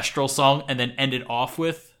orchestral song and then end it off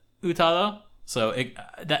with Utada. So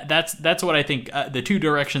that's what I think, the two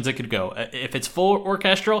directions it could go. If it's full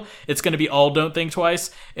orchestral, it's going to be all Don't Think Twice.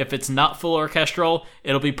 If it's not full orchestral,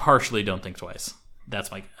 it'll be partially Don't Think Twice. That's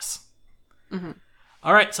my guess. Mm-hmm.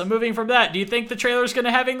 All right, so moving from that, do you think the trailer is going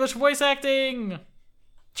to have English voice acting?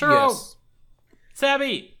 Churro. Yes.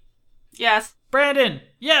 Sabby. Yes. Brandon.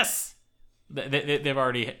 Yes. They've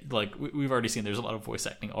already we've already seen there's a lot of voice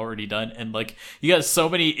acting already done, and you got so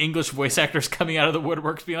many English voice actors coming out of the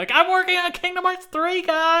woodworks being I'm working on Kingdom Hearts 3,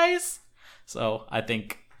 guys. So I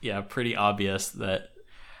think pretty obvious that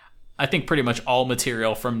I think pretty much all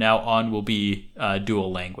material from now on will be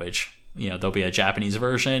dual language. There'll be a Japanese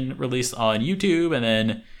version released on YouTube, and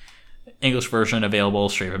then English version available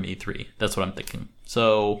straight from E3. That's what I'm thinking.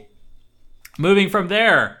 So moving from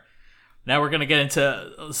there, Now we're going to get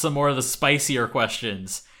into some more of the spicier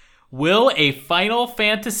questions. Will a Final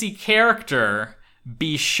Fantasy character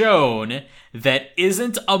be shown that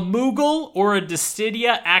isn't a Moogle or a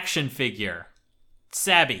Dissidia action figure?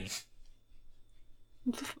 Sabby.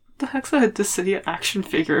 The heck's a Dissidia action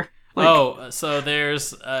figure? So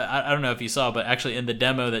there's, I don't know if you saw, but actually in the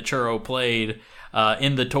demo that Churro played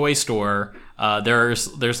in the toy store,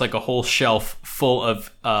 there's like a whole shelf full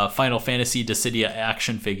of Final Fantasy Dissidia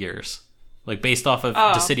action figures, like based off of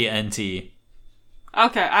Dissidia NT.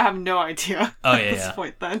 Okay, I have no idea at this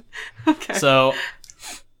point then. Okay. So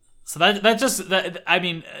that I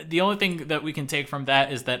mean, the only thing that we can take from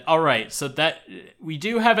that is that, all right, so that we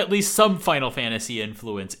do have at least some Final Fantasy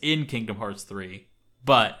influence in Kingdom Hearts 3,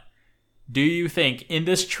 but do you think in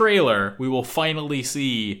this trailer we will finally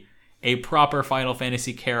see a proper Final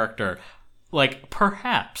Fantasy character? Like,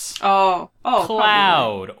 perhaps Cloud,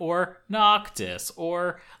 probably. Or Noctis,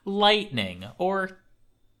 or Lightning, or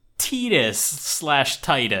Tidus/Titus.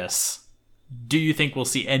 Do you think we'll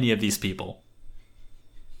see any of these people?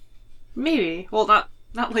 Maybe. Well, not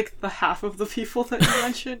like the half of the people that you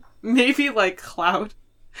mentioned. Maybe like Cloud.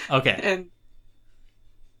 Okay. And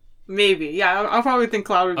maybe. Yeah, I'll probably think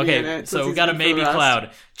Cloud would be in it. So we got a maybe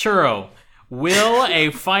Cloud. Churro, will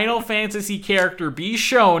a Final Fantasy character be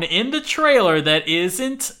shown in the trailer that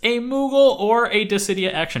isn't a Moogle or a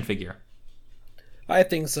Dissidia action figure? I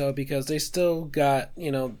think so, because they still got,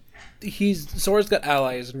 Sora's got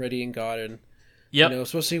allies in Ready and God, and yep.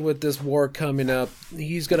 Especially with this war coming up,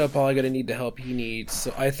 he's probably gonna need the help he needs.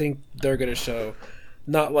 So I think they're gonna show,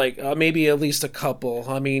 not like maybe at least a couple.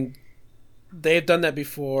 I mean, they've done that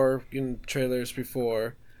before in trailers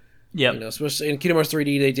before. Yeah. Especially in Kingdom Hearts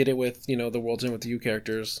 3D, they did it with the World's End with you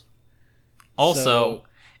characters. Also,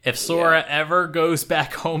 if Sora ever goes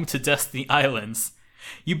back home to Destiny Islands,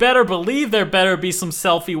 you better believe there better be some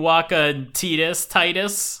Selfie Waka and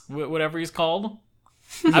Titus, whatever he's called.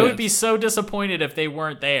 Yes. I would be so disappointed if they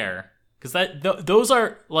weren't there, because those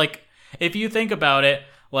are, like, if you think about it,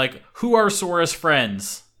 like, who are Sora's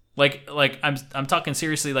friends? Like I'm talking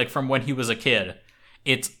seriously, like from when he was a kid.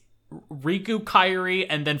 It's Riku, Kairi,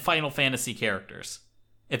 and then Final Fantasy characters.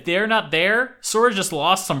 If they're not there, Sora just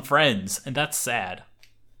lost some friends, and that's sad.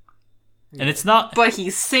 And it's not. But he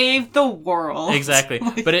saved the world. Exactly.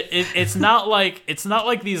 But it's not like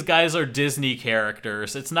these guys are Disney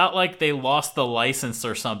characters. It's not like they lost the license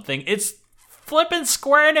or something. It's flippin'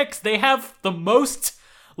 Square Enix. They have the most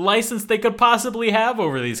license they could possibly have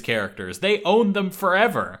over these characters. They own them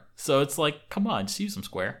forever. So it's like, come on, just use them,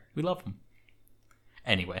 Square. We love them.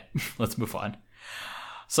 Anyway, let's move on.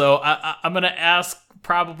 So I'm gonna ask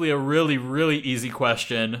probably a really, really easy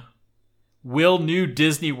question. Will new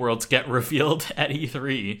Disney Worlds get revealed at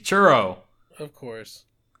E3? Churro. Of course.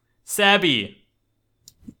 Sabby.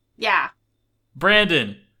 Yeah.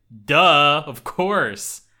 Brandon. Duh, of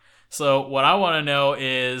course. So what I want to know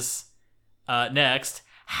is, next,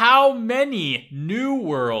 how many new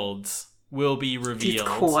worlds will be revealed?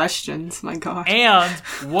 These questions, my god. And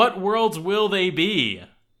what worlds will they be?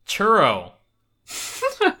 Churro.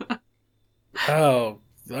 Oh,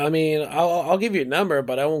 I mean, I'll give you a number,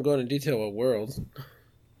 but I won't go into detail what worlds.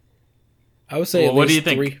 I would say what do you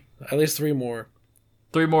think? At least 3 more.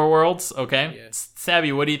 3 more worlds? Okay. Yeah.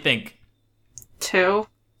 Sabby, what do you think? 2.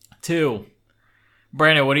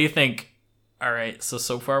 Brandon, what do you think? All right,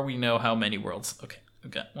 so far we know how many worlds. Okay, we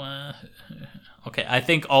got 1. Okay, I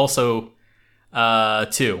think also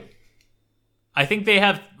 2. I think they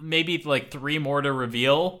have maybe like 3 more to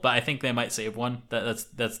reveal, but I think they might save one. That's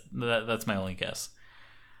my only guess.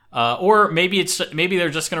 Or maybe they're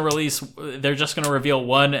just gonna reveal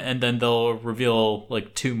 1 and then they'll reveal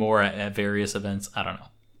like 2 more at various events. I don't know,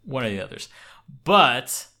 one or the others.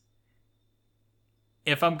 But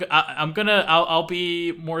if I'll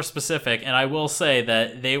be more specific, and I will say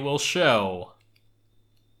that they will show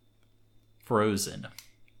Frozen.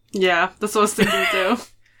 Yeah, that's what I was thinking too.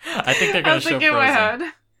 I think they're gonna show Frozen. In my head.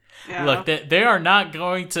 Yeah. Look, they are not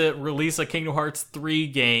going to release a Kingdom Hearts 3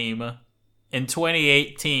 game in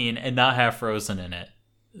 2018 and not have Frozen in it.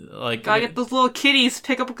 Like, gotta get those little kitties,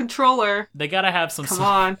 pick up a controller. They gotta have some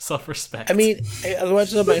self-respect. I mean, as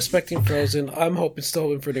much as I'm expecting Frozen, I'm still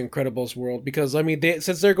hoping for the Incredibles world, because I mean,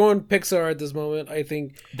 since they're going Pixar at this moment, I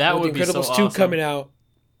think that would the be so Incredibles awesome. 2 coming out,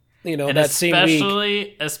 and that same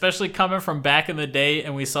week. Especially coming from back in the day,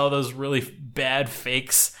 and we saw those really bad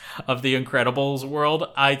fakes of the Incredibles world.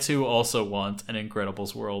 I too also want an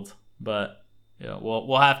Incredibles world, but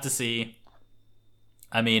we'll have to see.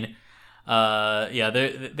 I mean,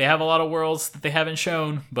 they have a lot of worlds that they haven't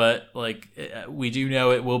shown, but like we do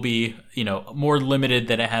know it will be more limited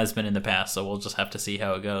than it has been in the past. So we'll just have to see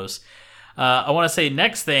how it goes. I want to say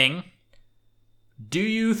next thing. Do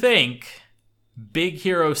you think Big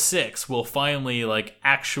Hero 6 will finally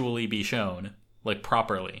actually be shown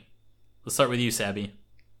properly? Let's start with you, Sabby.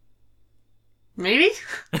 Maybe?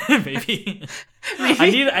 Maybe.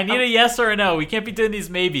 Maybe. I need a yes or a no. We can't be doing these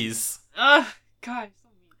maybes. God.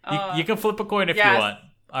 You can flip a coin if yes. you want.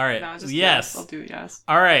 All right. No, just yes. I'll do yes.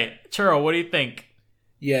 All right. Churro, what do you think?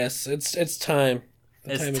 Yes, it's time.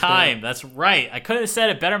 It's time. That's right. I couldn't have said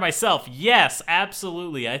it better myself. Yes,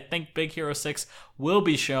 absolutely. I think Big Hero 6 will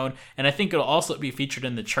be shown, and I think it'll also be featured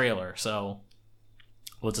in the trailer. So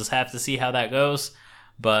we'll just have to see how that goes.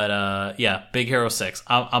 But yeah, Big Hero 6.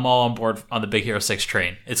 I'm all on board on the Big Hero 6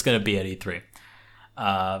 train. It's going to be at E3.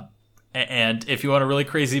 And if you want a really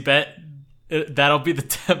crazy bet, that'll be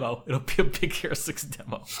the demo. It'll be a Big Hero 6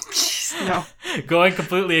 demo. No. Going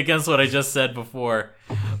completely against what I just said before.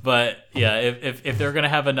 But yeah, if they're going to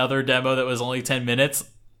have another demo that was only 10 minutes,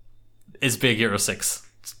 it's Big Hero 6.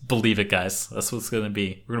 Just believe it, guys. That's what it's going to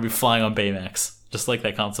be. We're going to be flying on Baymax, just like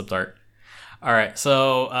that concept art. All right,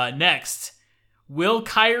 so next. Will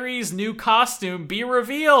Kyrie's new costume be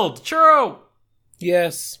revealed? Churro!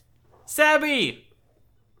 Yes. Sabby!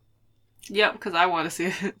 Yep, because I want to see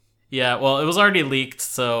it. Yeah, well, it was already leaked,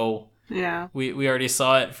 so Yeah. we already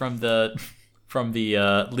saw it from the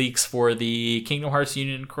leaks for the Kingdom Hearts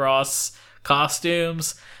Union Cross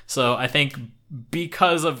costumes. So I think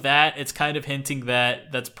because of that, it's kind of hinting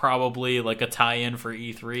that that's probably a tie-in for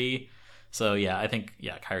E3. So yeah, I think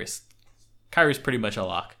Kyrie's pretty much a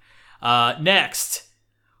lock. Next,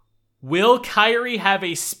 will Kyrie have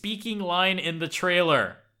a speaking line in the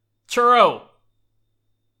trailer? Churro.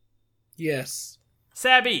 Yes.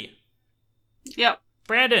 Sabby. Yep.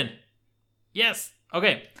 Brandon. Yes.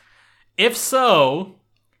 Okay. If so,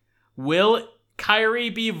 will Kyrie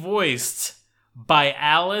be voiced by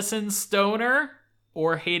Allison Stoner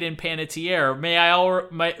or Hayden Panettiere? May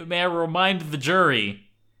I remind the jury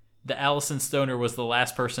that Allison Stoner was the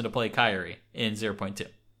last person to play Kyrie in 0.2.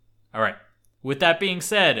 All right. With that being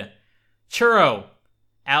said, Churro,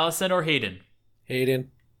 Allison or Hayden?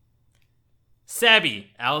 Hayden.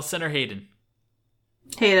 Sabby, Allison or Hayden?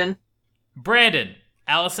 Hayden. Brandon,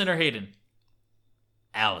 Allison or Hayden?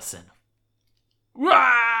 Allison.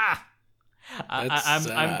 Wah! I'm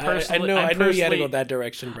personally. I know you had to go that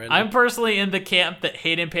direction, Brandon. I'm personally in the camp that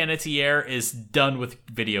Hayden Panettiere is done with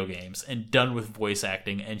video games and done with voice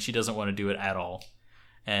acting, and she doesn't want to do it at all.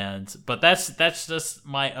 But that's just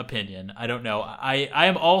my opinion. I don't know. I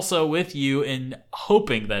am also with you in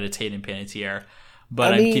hoping that it's Hayden Panettiere,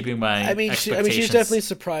 but I'm keeping my expectations. She's definitely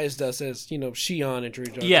surprised us as Shion and Drew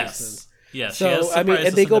Judges. Yes. Yes. So and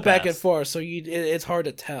they go back and forth, so it's hard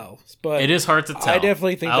to tell. But it is hard to tell. I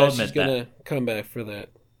definitely think that she's gonna come back for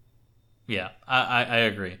that. Yeah, I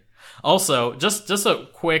agree. Also, just a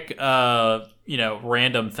quick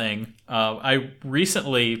random thing. I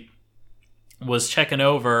recently was checking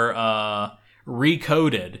over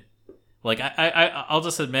Recoded. I'll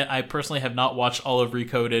just admit I personally have not watched all of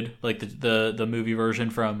Recoded, the movie version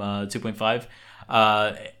from 2.5.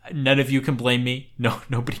 None of you can blame me. No,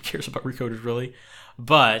 nobody cares about Recoded really.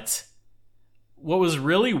 But what was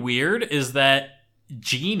really weird is that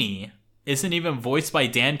Genie isn't even voiced by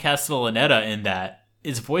Dan Castellaneta in that.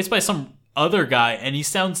 It's voiced by some other guy, and he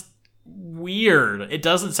sounds weird. It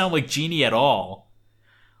doesn't sound like Genie at all.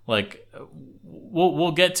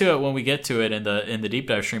 We'll get to it when we get to it in the deep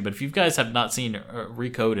dive stream. But if you guys have not seen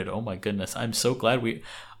Recoded, oh my goodness, I'm so glad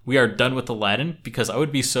we are done with Aladdin, because I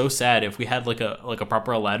would be so sad if we had a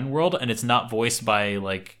proper Aladdin world and it's not voiced by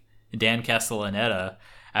Dan Castellaneta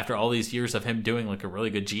after all these years of him doing a really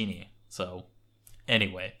good Genie. So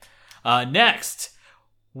anyway, next,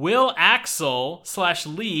 will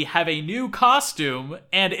Axel/Lee have a new costume,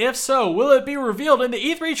 and if so, will it be revealed in the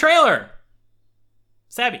E3 trailer?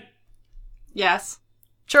 Sabby. Yes.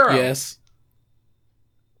 Churro. Yes.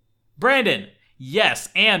 Brandon. Yes,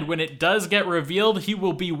 and when it does get revealed, he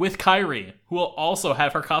will be with Kyrie, who will also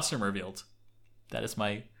have her costume revealed. That is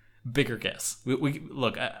my bigger guess.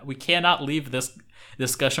 We cannot leave this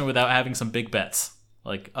discussion without having some big bets.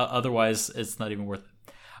 Otherwise, it's not even worth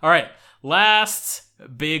it. All right, last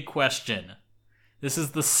big question. This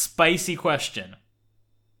is the spicy question.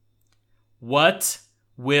 What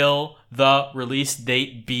will the release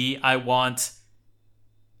date be? I want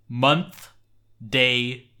month,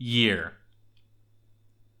 day, year.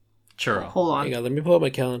 Churro. Hold on. Hang on, let me pull up my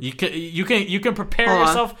calendar. You can prepare Hold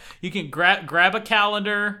yourself. on. You can grab a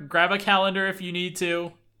calendar. Grab a calendar if you need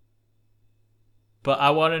to. But I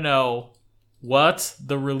want to know what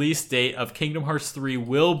the release date of Kingdom Hearts 3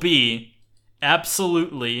 will be.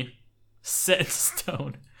 Absolutely set in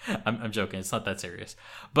stone. I'm joking. It's not that serious.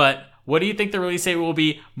 But what do you think the release date will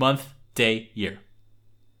be? Month, day, year.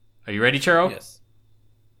 Are you ready, Churro? Yes.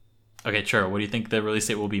 Okay, Churro, what do you think the release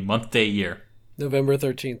date will be? Month, day, year. November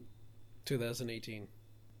 13th, 2018.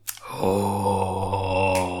 Oh,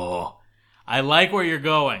 I like where you're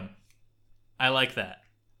going. I like that.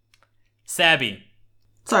 Sabby.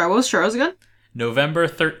 Sorry, what was Churros again? November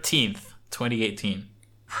 13th, 2018.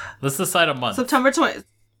 Let's decide a month. September 27th.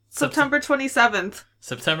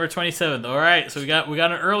 September 27th. All right, so we got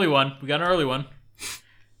an early one.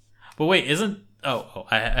 But wait, isn't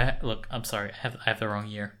I look, I'm sorry. I have the wrong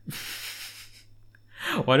year.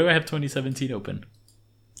 Why do I have 2017 open?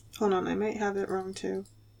 Hold on, I might have it wrong too.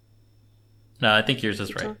 No, I think yours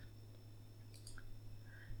is right.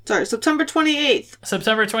 Sorry, September 28th.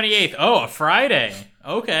 September 28th. Oh, a Friday.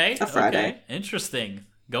 Okay. A Friday. Okay. Interesting.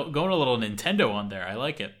 Going a little Nintendo on there. I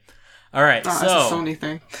like it. All right, That's a Sony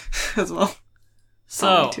thing as well.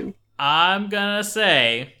 So I'm gonna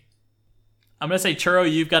say,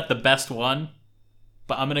 Churro, you've got the best one,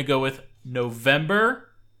 but I'm gonna go with November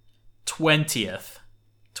 20th,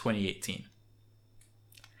 2018.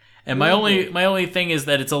 And my only thing is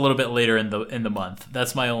that it's a little bit later in the month.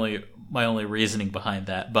 That's my only reasoning behind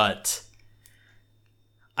that. But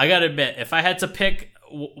I gotta admit, if I had to pick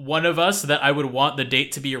one of us that I would want the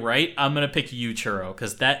date to be right, I'm gonna pick you, Churro,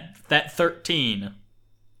 because that 13,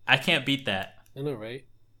 I can't beat that. I know, right?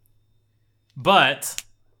 But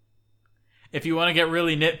if you want to get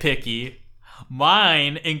really nitpicky,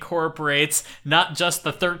 mine incorporates not just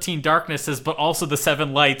the 13 darknesses, but also the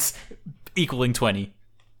 7 lights, equaling 20.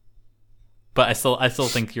 But I still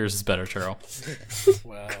think yours is better, Churro.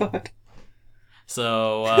 Wow. God.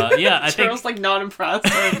 So yeah, I think Churro's like not impressed.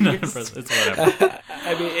 not impressed. It's whatever.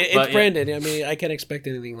 I mean, it's Brandon. I mean, I can't expect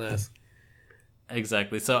anything less.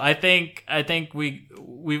 Exactly. So I think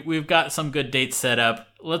we've got some good dates set up.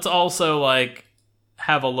 Let's also like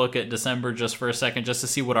have a look at December just for a second, just to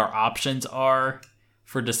see what our options are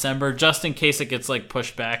for December, just in case it gets like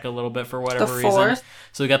pushed back a little bit for whatever reason.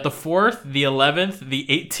 So we got the 4th, the 11th, the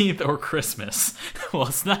 18th, or Christmas. Well,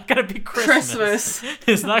 it's not gonna be Christmas.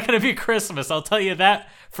 It's not gonna be Christmas. I'll tell you that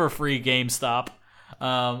for free, GameStop.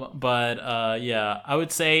 But yeah, I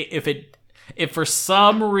would say if for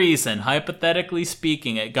some reason, hypothetically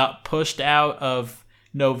speaking, it got pushed out of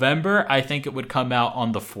November, I think it would come out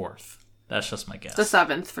on the 4th. That's just my guess. The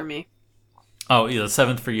 7th for me. Oh, yeah, the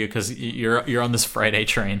 7th for you, because you're on this Friday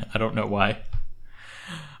train. I don't know why.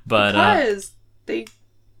 But because they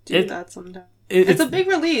do that sometimes. It's a big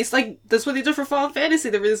release. Like, that's what they did for Final Fantasy.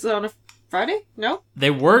 They released it on a Friday? No?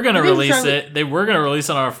 They were going to release it. They were going to release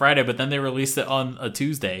it on a Friday, but then they released it on a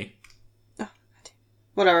Tuesday.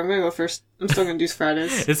 Whatever, I'm gonna go first. I'm still gonna do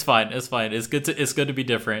Fridays. It's fine. It's good to be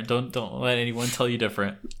different. Don't let anyone tell you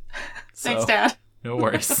different. Thanks, Dad. No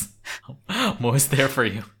worries. I'm always there for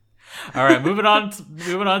you. All right, moving on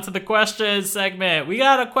to the question segment. We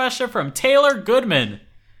got a question from Taylor Goodman.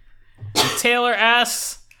 And Taylor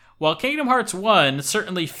asks, while Kingdom Hearts 1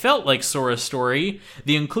 certainly felt like Sora's story,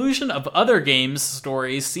 the inclusion of other games'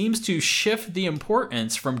 stories seems to shift the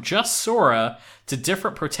importance from just Sora to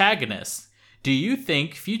different protagonists. Do you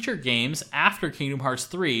think future games after Kingdom Hearts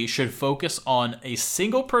 3 should focus on a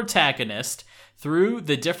single protagonist through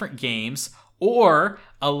the different games, or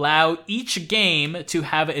allow each game to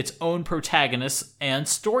have its own protagonists and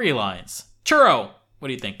storylines? Churro, what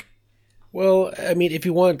do you think? Well, I mean, if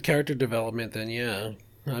you want character development, then yeah.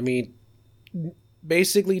 I mean,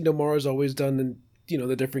 basically, Nomura's always done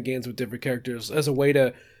the different games with different characters as a way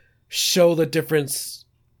to show the difference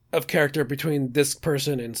of character between this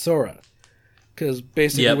person and Sora. Because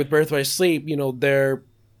basically, with Birth by Sleep, the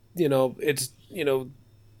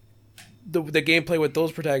gameplay with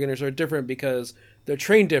those protagonists are different because they're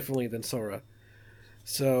trained differently than Sora.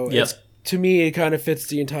 So to me, it kind of fits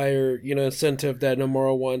the entire, incentive that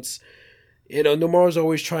Nomura wants. Nomura's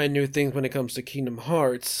always trying new things when it comes to Kingdom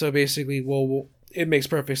Hearts. So basically, it makes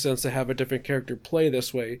perfect sense to have a different character play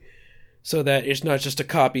this way, so that it's not just a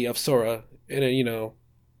copy of Sora in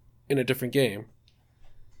a different game.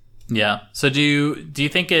 Yeah. So do you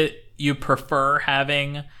think you prefer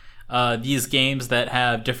having these games that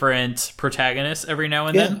have different protagonists every now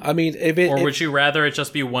and then? I mean, would you rather it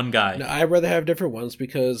just be one guy? No, I'd rather have different ones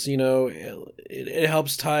because it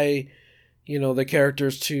helps tie the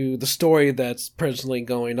characters to the story that's presently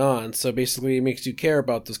going on. So basically, it makes you care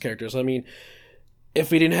about those characters. I mean,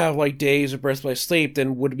 if we didn't have like Days or Birth by Sleep,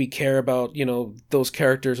 then would we care about those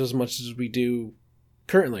characters as much as we do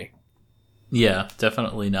currently? Yeah,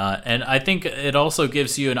 definitely not. And I think it also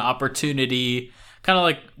gives you an opportunity, kind of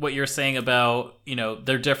like what you're saying about,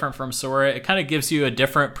 they're different from Sora. It kind of gives you a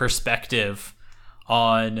different perspective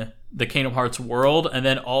on the Kingdom Hearts world. And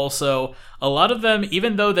then also, a lot of them,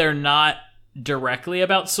 even though they're not directly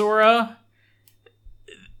about Sora,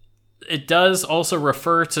 it does also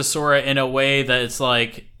refer to Sora in a way that it's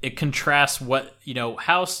like, it contrasts what,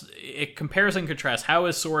 how it compares and contrasts. How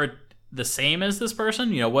is Sora the same as this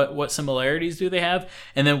person? What similarities do they have?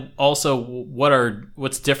 And then also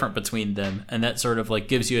what's different between them? And that sort of like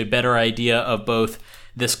gives you a better idea of both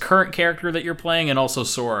this current character that you're playing and also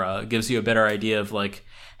Sora. It gives you a better idea of like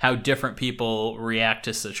how different people react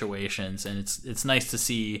to situations. And it's nice to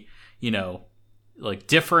see, like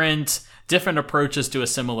different approaches to a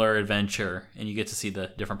similar adventure, and you get to see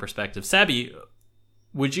the different perspectives. Sabby,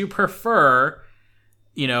 would you prefer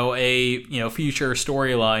a future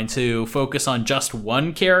storyline to focus on just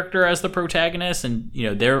one character as the protagonist, and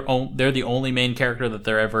they're the only main character that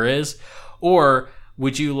there ever is, or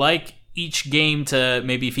would you like each game to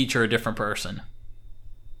maybe feature a different person?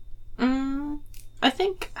 I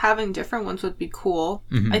think having different ones would be cool.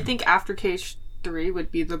 I think after KH3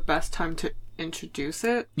 would be the best time to introduce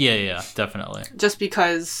it. Yeah, definitely. Just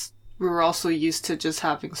because we were also used to just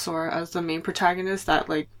having Sora as the main protagonist, that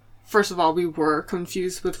like, first of all, we were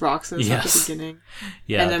confused with Roxas at the beginning.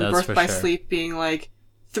 Yeah, and then Birth by Sleep being like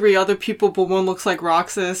 3 other people, but one looks like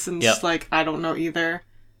Roxas, and just like, I don't know either.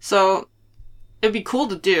 So it'd be cool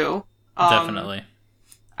to do. Definitely.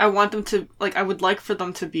 I want them to, like, I would like for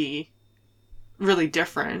them to be really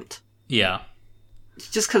different. Yeah.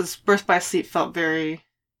 Just because Birth by Sleep felt very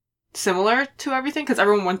similar to everything, because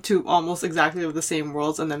everyone went to almost exactly the same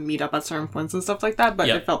worlds and then meet up at certain points and stuff like that, but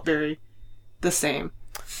it felt very the same.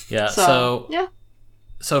 Yeah, so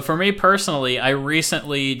for me personally, I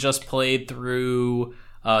recently just played through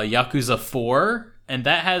Yakuza 4, and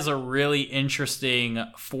that has a really interesting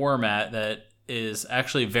format that is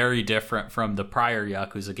actually very different from the prior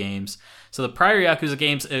Yakuza games. So the prior Yakuza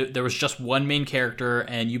games, there was just one main character,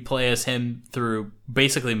 and you play as him through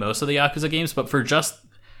basically most of the Yakuza games, but for just,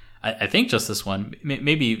 I think just this one,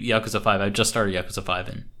 maybe Yakuza 5, I've just started Yakuza 5,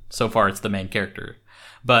 and so far it's the main character.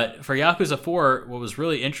 But for Yakuza 4, what was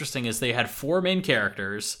really interesting is they had 4 main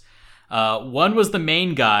characters. One was the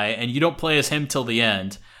main guy, and you don't play as him till the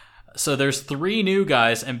end. So there's 3 new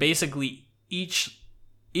guys, and basically each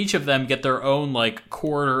of them get their own like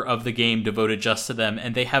quarter of the game devoted just to them,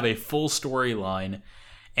 and they have a full storyline.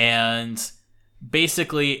 And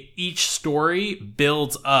basically each story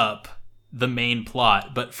builds up the main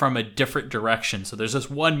plot, but from a different direction. So there's this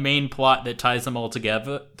one main plot that ties them all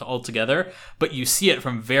together, but you see it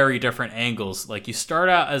from very different angles. Like, you start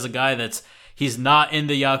out as a guy he's not in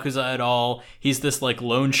the Yakuza at all. He's this like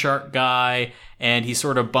loan shark guy, and he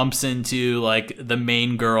sort of bumps into like the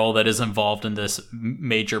main girl that is involved in this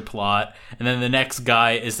major plot. And then the next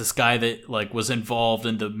guy is this guy that like was involved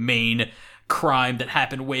in the main crime that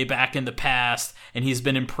happened way back in the past, and he's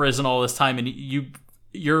been in prison all this time, and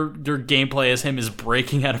your gameplay as him is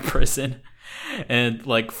breaking out of prison and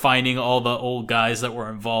like finding all the old guys that were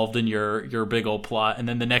involved in your big old plot. And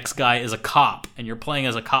then the next guy is a cop, and you're playing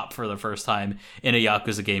as a cop for the first time in a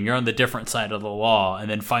Yakuza game. You're on the different side of the law. And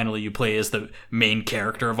then finally you play as the main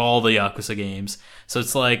character of all the Yakuza games. So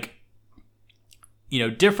it's like,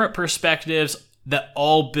 different perspectives that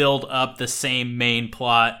all build up the same main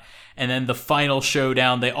plot. And then the final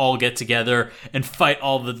showdown, they all get together and fight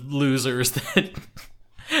all the losers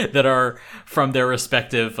that are from their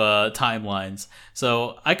respective timelines.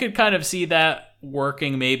 So I could kind of see that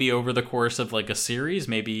working maybe over the course of like a series.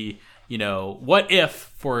 Maybe, what if,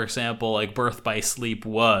 for example, like Birth by Sleep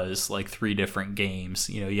was like 3 different games.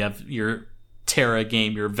 You have your Terra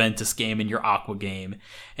game, your Ventus game, and your Aqua game,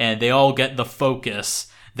 and they all get the focus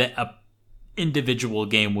that a individual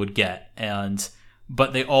game would get,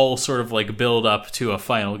 but they all sort of like build up to a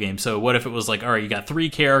final game. So what if it was like, all right, you got 3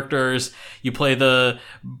 characters, you play the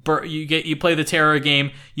Terra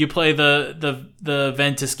game, you play the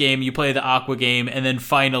Ventus game, you play the Aqua game, and then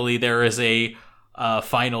finally there is a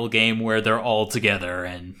final game where they're all together,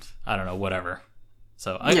 and I don't know, whatever.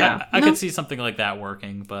 So I could see something like that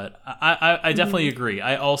working, but I definitely agree.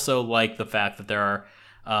 I also like the fact that there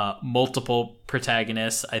are multiple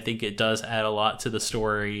protagonists. I think it does add a lot to the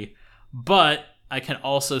story, but I can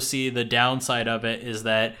also see the downside of it is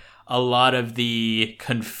that a lot of the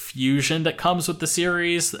confusion that comes with the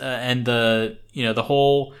series and the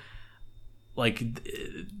whole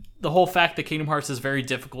fact that Kingdom Hearts is very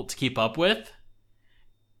difficult to keep up with,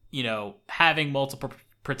 having multiple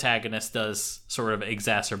protagonists does sort of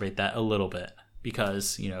exacerbate that a little bit,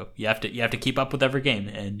 because you have to keep up with every game,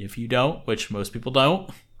 and if you don't, which most people don't,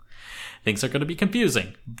 things are going to be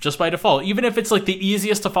confusing just by default. Even if it's like the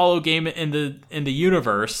easiest to follow game in the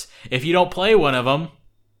universe, if you don't play one of them,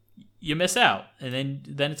 you miss out, and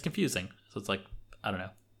then it's confusing. So it's like, I don't know,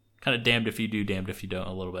 kind of damned if you do, damned if you don't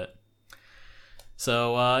a little bit.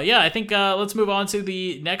 So, I think let's move on to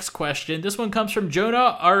the next question. This one comes from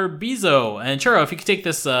Jonah Arbizo. And Churro, if you could take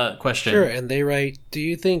this question. Sure, and they write, do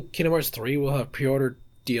you think Kingdom Hearts 3 will have pre-order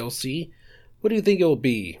DLC? What do you think it will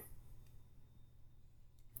be?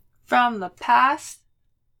 From the past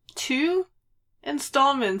 2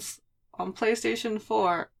 installments on PlayStation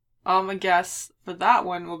 4, I guess for that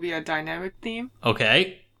one will be a dynamic theme.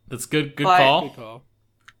 Okay, that's good But- call. Good call.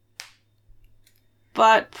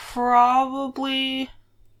 But probably,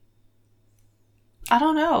 I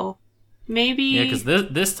don't know. Maybe Yeah, because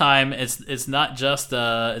this time it's not just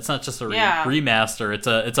a Yeah. remaster.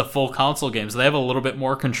 It's a full console game, so they have a little bit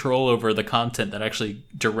more control over the content that actually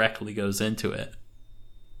directly goes into it.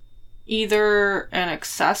 either an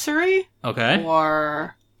accessory Okay.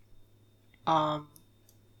 or a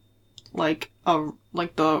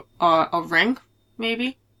ring,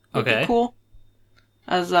 maybe. Would be Okay. cool.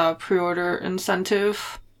 As a pre-order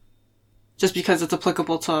incentive. Just because it's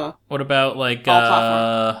applicable to What about like all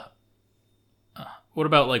platform. what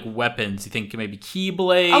about like weapons? You think maybe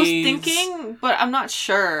keyblades? I was thinking, but I'm not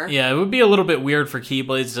sure. Yeah, it would be a little bit weird for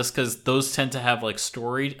keyblades just because those tend to have like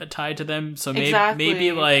story tied to them. So maybe Exactly.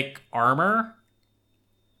 maybe like armor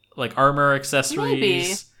accessories,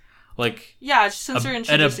 Maybe. like Yeah, since you're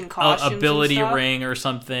introducing costumes ability and stuff. ring or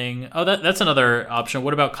something. Oh, that's another option.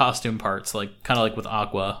 What about costume parts? Like kind of like with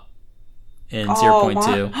Aqua in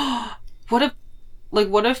 0.2. What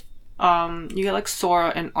if you get like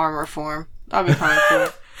Sora in armor form? That'd be kind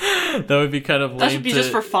of cool. That would be kind of lame. That should be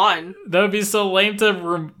just for fun. That would be so lame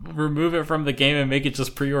to remove it from the game and make it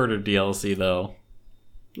just pre-order DLC, though.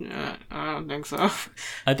 Yeah, I don't think so.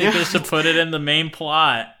 I think they should put it in the main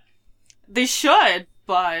plot. They should,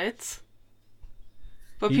 but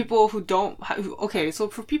people who don't. Okay, so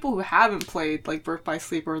for people who haven't played like Birth by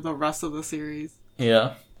Sleep or the rest of the series,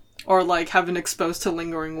 Yeah. or like have been exposed to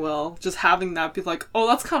Lingering Will, just having that be like, oh,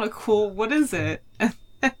 that's kind of cool. What is it? And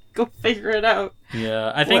go figure it out. Yeah,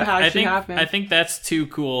 What actually happened. I think that's too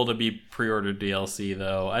cool to be pre-ordered DLC,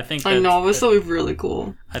 though. I think I know, but still be really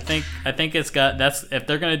cool. I think it's got if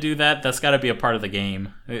they're gonna do that, that's got to be a part of the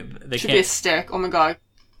game. They Should be a can't stick. Oh my god.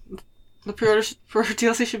 The pre-order for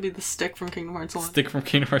DLC should be the stick from Kingdom Hearts 1. stick from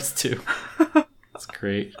Kingdom Hearts 2. That's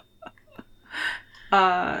great.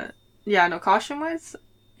 Yeah, no, costume-wise?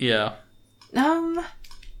 Yeah, I don't know.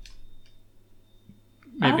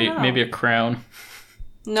 maybe a crown.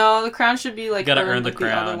 No, the crown should be like Gotta earned earn the like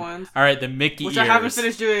crown. the other ones. All right, the Mickey Which ears. I haven't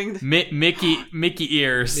finished doing. Mickey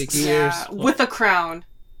ears. Mickey Yeah, ears. with a crown.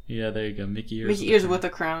 Yeah, there you go. Mickey ears. Mickey ears with a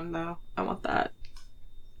crown, though. I want that.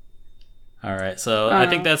 All right, so I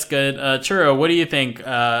think that's good. Churro, what do you think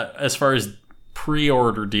as far as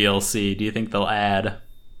pre-order DLC? Do you think they'll add?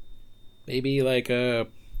 Maybe like a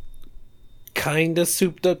kind of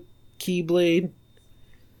souped up Keyblade.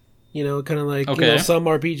 You know, kind of like, Okay. some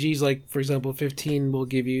RPGs, like, for example, 15 will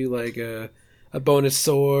give you like a bonus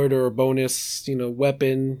sword or a bonus,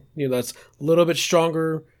 weapon, that's a little bit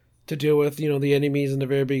stronger to deal with, the enemies in the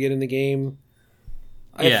very beginning of the game.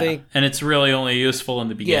 I think, and it's really only useful in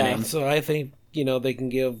the beginning. yeah, so I think,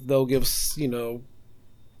 they'll give,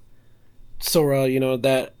 Sora,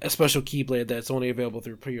 that a special Keyblade that's only available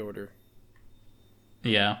through pre-order.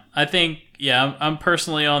 Yeah, I think, I'm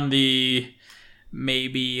personally on the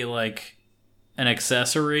maybe like an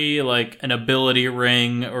accessory, like an ability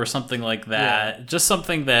ring or something like that. Yeah. Just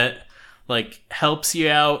something that like helps you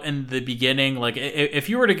out in the beginning. Like if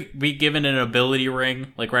you were to be given an ability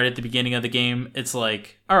ring, like right at the beginning of the game, it's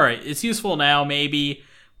like, all right, it's useful now maybe,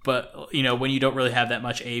 but when you don't really have that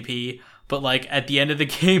much AP, but like at the end of the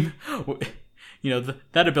game,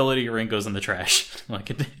 that ability ring goes in the trash. Like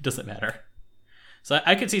it doesn't matter. So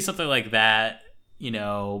I could see something like that,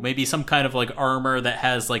 maybe some kind of like armor that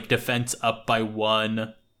has like defense up by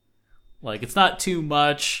 1. Like it's not too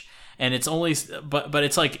much, and it's only, but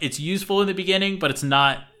it's like it's useful in the beginning, but it's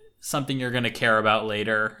not something you're gonna care about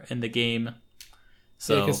later in the game.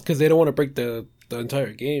 So because they don't want to break the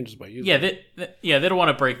entire game just by using it. they don't want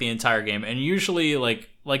to break the entire game, and usually like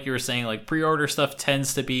you were saying, like pre-order stuff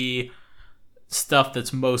tends to be stuff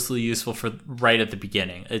that's mostly useful for right at the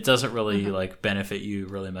beginning. It doesn't really like benefit you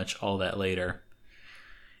really much all that later.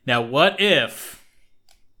 Now, what if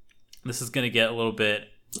this is going to get a little bit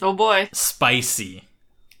Oh boy. spicy?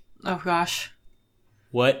 Oh gosh.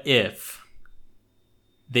 What if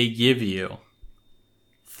they give you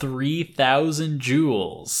 3,000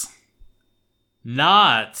 jewels,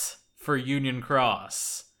 not for Union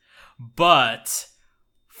Cross, but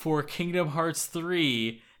for Kingdom Hearts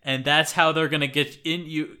 3, And that's how they're gonna get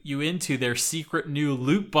you into their secret new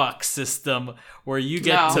loot box system, where you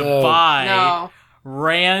get to buy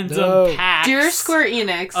random packs. Dear Square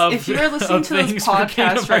Enix, if you are listening to this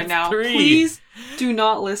podcast right now, please do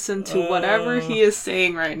not listen to whatever he is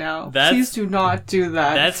saying right now. Please do not do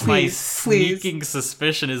that. That's my sneaking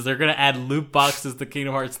suspicion, is they're gonna add loot boxes to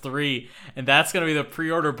Kingdom Hearts 3, and that's gonna be the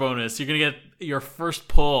pre-order bonus. You're gonna get your first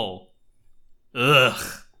pull. Ugh.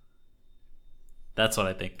 That's what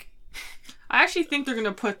I think. I actually think they're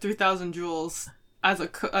gonna put 3,000 jewels as a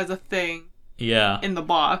thing. Yeah. In the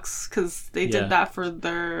box, because they did that for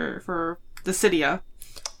Dissidia,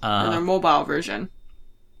 in their mobile version.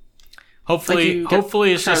 Hopefully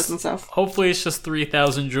it's just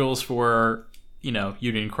 3,000 jewels for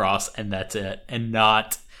Union Cross, and that's it, and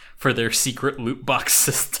not for their secret loot box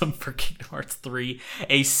system for Kingdom Hearts 3,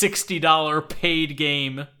 a $60 paid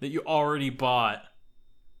game that you already bought.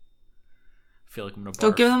 I feel like I'm gonna barf.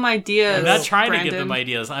 Don't give them ideas. I'm not trying Brandon. to give them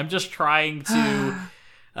ideas. I'm just trying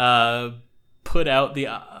to put out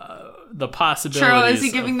the possibilities. Cheryl, is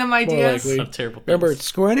he giving them ideas? Of terrible things. Remember,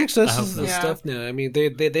 Square Enix does this stuff now. I mean,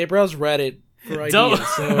 they browse Reddit for ideas.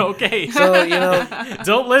 Okay. So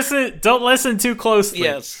don't listen too closely.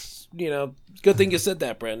 Yes, good thing you said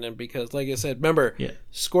that, Brandon, because like I said, remember,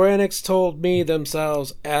 Square Enix told me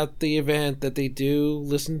themselves at the event that they do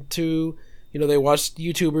listen to. They watch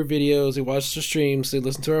YouTuber videos, they watch the streams, they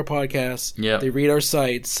listen to our podcasts, they read our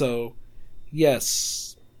sites. So,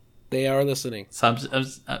 yes, they are listening. So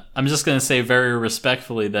I'm just gonna say very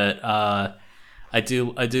respectfully that I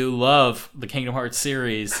do love the Kingdom Hearts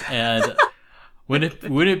series, and wouldn't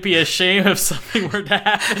it be a shame if something were to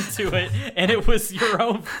happen to it and it was your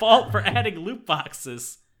own fault for adding loot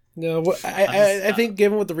boxes? No, I think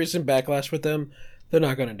given with the recent backlash with them, they're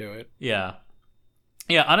not gonna do it. Yeah.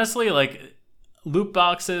 Honestly, like, loot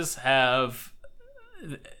boxes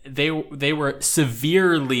they were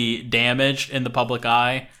severely damaged in the public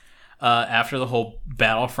eye after the whole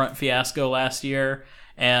Battlefront fiasco last year,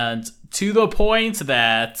 and to the point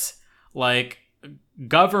that like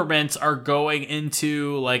governments are going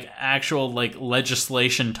into like actual like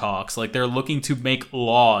legislation talks, like they're looking to make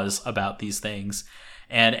laws about these things,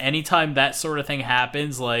 and anytime that sort of thing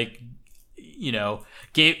happens, like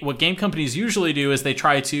what game companies usually do is they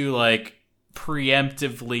try to like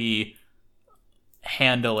preemptively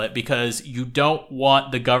handle it, because you don't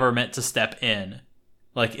want the government to step in.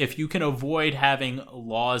 Like, if you can avoid having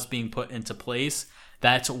laws being put into place,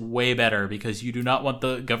 that's way better, because you do not want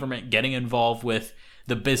the government getting involved with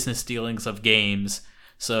the business dealings of games.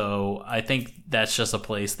 So I think that's just a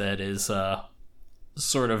place that is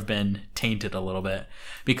sort of been tainted a little bit,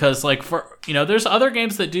 because like for there's other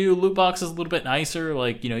games that do loot boxes a little bit nicer,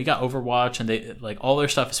 like you got Overwatch, and they like all their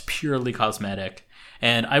stuff is purely cosmetic,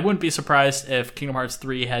 and I wouldn't be surprised if Kingdom Hearts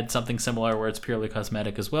 3 had something similar where it's purely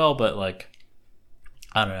cosmetic as well. But like,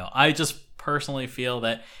 I don't know, I just personally feel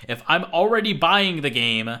that if I'm already buying the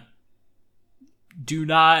game, do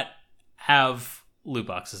not have loot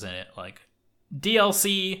boxes in it. Like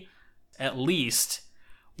DLC, at least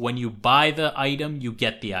when you buy the item, you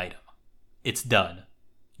get the item. It's done.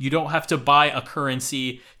 You don't have to buy a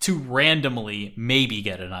currency to randomly maybe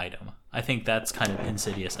get an item. I think that's kind of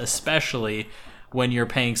insidious, especially when you're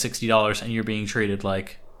paying $60 and you're being treated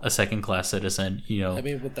like a second-class citizen. I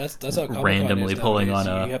mean, but that's how Comic-Con randomly is pulling on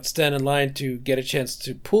You have to stand in line to get a chance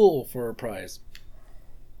to pull for a prize,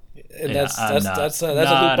 and that's a loot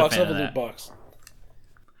box of a loot box.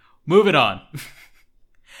 Moving on.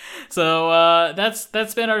 So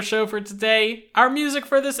that's been our show for today. Our music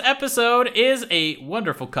for this episode is a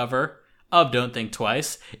wonderful cover of Don't Think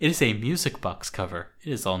Twice. It is a music box cover.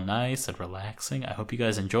 It is all nice and relaxing. I hope you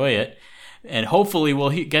guys enjoy it. And hopefully we'll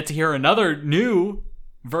get to hear another new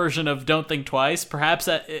version of Don't Think Twice, perhaps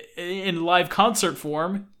in live concert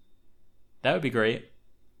form. That would be great.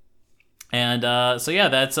 And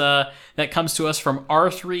that comes to us from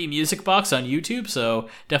R3 Music Box on YouTube, so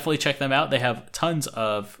definitely check them out. They have tons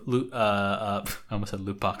of I almost said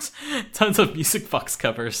loot box, tons of music box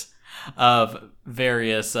covers of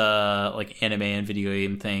various like anime and video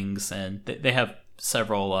game things, and they have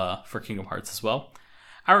several for Kingdom Hearts as well.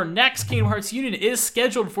 Our next Kingdom Hearts Union is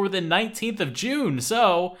scheduled for the 19th of June,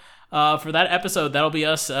 so for that episode, that'll be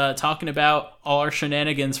us talking about all our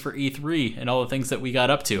shenanigans for E3 and all the things that we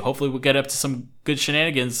got up to. Hopefully we'll get up to some good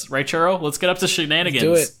shenanigans. Right, Churro? Let's get up to shenanigans.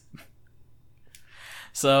 Let's do it.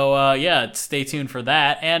 So, stay tuned for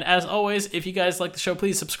that. And as always, if you guys like the show,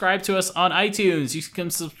 please subscribe to us on iTunes. You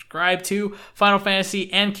can subscribe to Final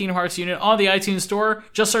Fantasy and Kingdom Hearts Union on the iTunes store.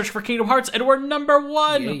 Just search for Kingdom Hearts, and we're number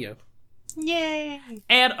 1. Yeah. Yay!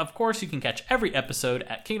 And, of course, you can catch every episode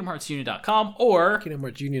at KingdomHeartsUnion.com or... Kingdom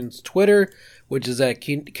Hearts Union's Twitter, which is at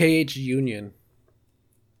KH Union.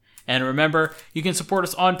 And remember, you can support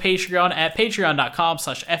us on Patreon at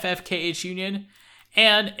patreon.com/FFKHUnion.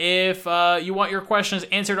 And if you want your questions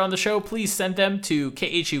answered on the show, please send them to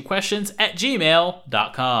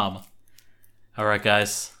khuquestions@gmail.com. All right,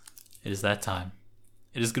 guys. It is that time.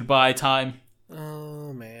 It is goodbye time.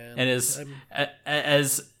 Oh, man. And as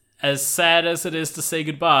sad as it is to say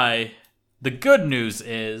goodbye, the good news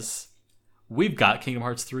is we've got Kingdom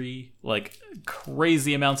Hearts 3. Like,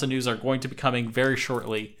 crazy amounts of news are going to be coming very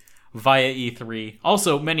shortly via E3.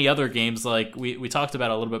 Also, many other games, like we talked about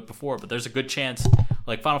a little bit before, but there's a good chance,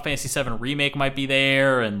 like, Final Fantasy VII Remake might be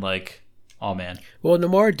there, and, like, oh, man. Well,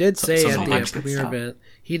 Nomar did say at much the premiere event,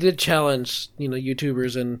 he did challenge,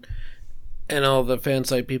 YouTubers and all the fan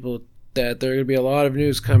site people that there are going to be a lot of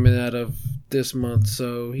news coming out of this month,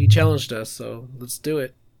 so he challenged us, so let's do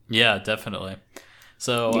it. Yeah, definitely.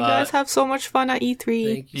 So You guys have so much fun at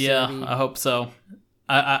E3. Thank you, yeah, Sadie. I hope so.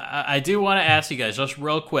 I do want to ask you guys, just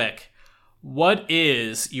real quick, what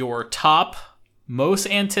is your top most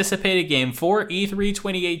anticipated game for E3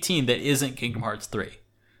 2018 that isn't Kingdom Hearts 3? So I'm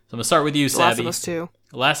going to start with you, Sabby. Last of Us 2.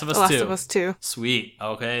 Last of Us 2. Last of Us 2. Sweet.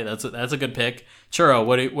 Okay, that's a good pick. Churro,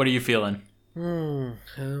 what are you feeling?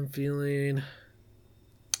 I'm feeling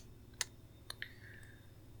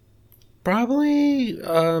probably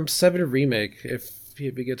 7 Remake if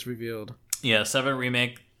it gets revealed. Yeah, 7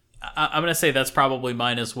 Remake. I'm going to say that's probably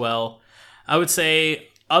mine as well. I would say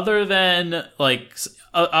other than, like,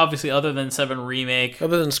 obviously other than 7 Remake.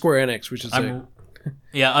 Other than Square Enix, we should say.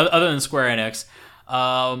 Yeah, other than Square Enix.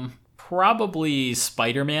 Probably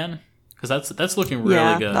Spider-Man, because that's looking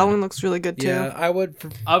really good. That one looks really good too. Yeah, I would.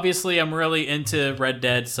 Obviously, I'm really into Red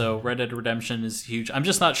Dead, so Red Dead Redemption is huge. I'm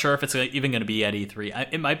just not sure if it's even going to be at E3.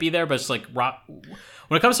 It might be there, but it's like when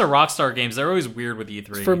it comes to Rockstar games, they're always weird with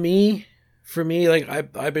E3. For me, like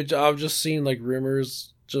I've just seen like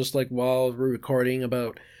rumors, just like while we're recording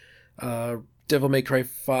about Devil May Cry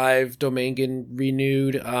 5 domain getting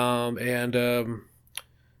renewed, and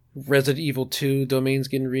Resident Evil 2 domains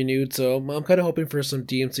getting renewed. So I'm kind of hoping for some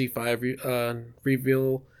DMC 5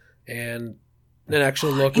 reveal and an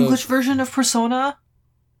actual look English of version of Persona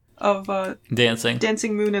of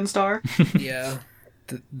Dancing Moon and Star. yeah.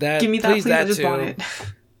 That Give me that, please. I just too. bought it.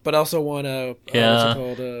 But also want a what's it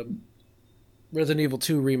called? Resident Evil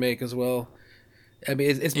 2 remake as well. I mean,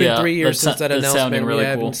 it's been 3 years since that announcement. Really we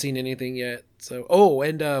haven't cool. seen anything yet. So,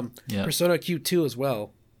 and Persona Q2 as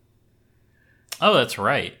well. Oh, that's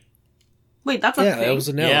right. Wait, that's a Yeah, thing? that was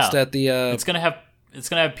announced at the. It's gonna have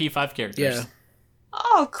P5 characters. Yeah.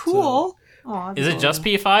 Oh, cool. Oh, Is it just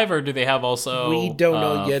P5 or do they have also? We don't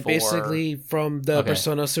know yet. for- Basically, from the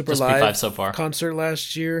Persona Super Just Live P5 so far. concert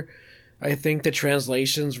last year, I think the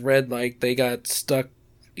translations read like they got stuck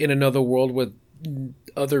in another world with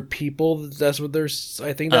other people. That's what I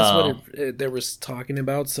think that's what they was talking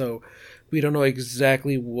about. So we don't know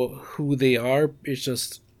exactly who they are. It's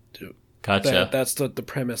just Gotcha. that's the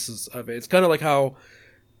premises of it. It's kind of like how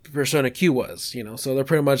Persona Q was, So they're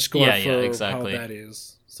pretty much going for exactly. how that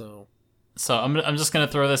is. So I'm just gonna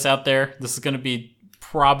throw this out there. This is gonna be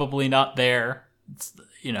probably not there. It's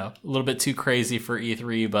a little bit too crazy for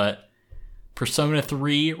E3, but Persona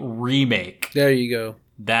 3 remake. there you go.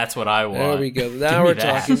 That's what I want. There we go. Give Now me we're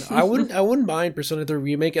that. talking. I wouldn't mind Persona 3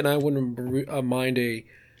 remake, and I wouldn't mind a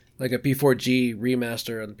P4G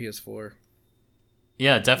remaster on the PS4.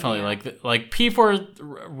 Yeah, definitely. Like P4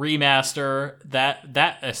 remaster.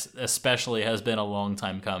 That especially has been a long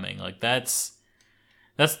time coming. Like that's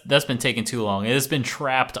been taking too long. It has been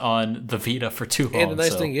trapped on the Vita for too long. And the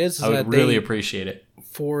nice thing is I would that really appreciate it.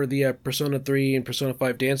 For the Persona 3 and Persona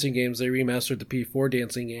 5 dancing games, they remastered the P4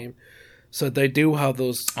 dancing game, so they do have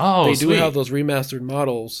those. Oh, they sweet. do have those remastered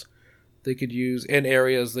models they could use and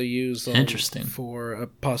areas they use. Interesting. For a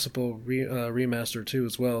possible remaster too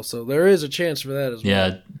as well. So there is a chance for that as well.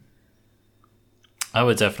 Yeah, I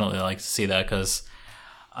would definitely like to see that because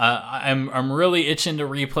I'm really itching to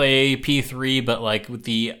replay P3, but like with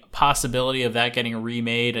the possibility of that getting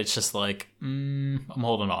remade, it's just like I'm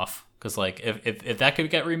holding off because like if that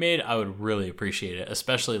could get remade, I would really appreciate it,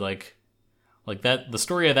 especially like that. The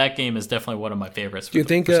story of that game is definitely one of my favorites. Do you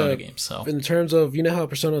think Persona games? So in terms of how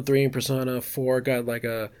Persona 3 and Persona 4 got like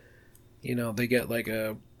they get like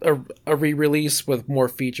a re-release with more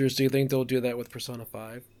features, do you think they'll do that with Persona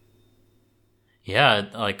 5? Yeah,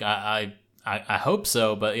 like I hope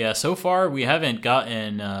so, but yeah, so far we haven't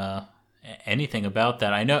gotten anything about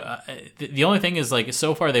that. I know the only thing is like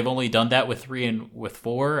so far they've only done that with 3 and with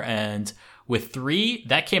 4, and with 3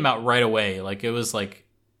 that came out right away. Like it was like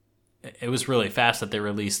it was really fast that they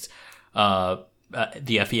released the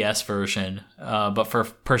FES version. But for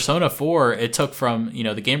Persona 4, it took from,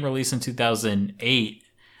 the game released in 2008,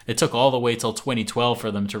 it took all the way till 2012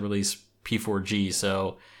 for them to release P4G.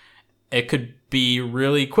 So it could be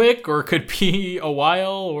really quick, or it could be a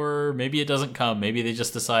while, or maybe it doesn't come. Maybe they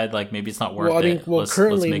just decide, like, maybe it's not worth it. Currently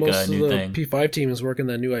let's make most a new of the thing. P5 team is working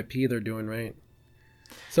that new IP they're doing, right?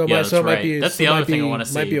 So That's right. That's the other thing I want to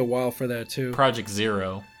see. Might be a while for that too. Project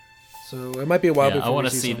Zero. So it might be a while before I want we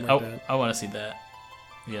to see see. something like that. I want to see that.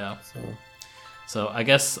 Yeah. So I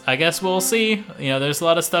guess we'll see. There's a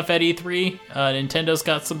lot of stuff at E3. Nintendo's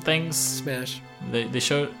got some things. Smash. They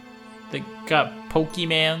got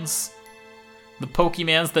Pokemans. The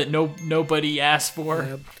Pokemans that nobody asked for.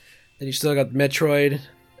 Yep. Then you still got Metroid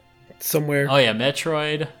somewhere. Oh yeah,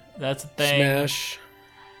 Metroid. That's a thing. Smash.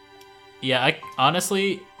 Yeah, I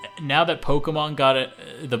honestly, now that Pokemon got it,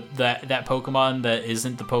 that Pokemon that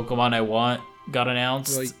isn't the Pokemon I want got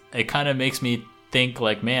announced, it kind of makes me think,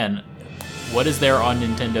 like, man, what is there on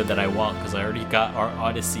Nintendo that I want? Because I already got our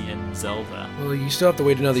Odyssey and Zelda. Well, you still have to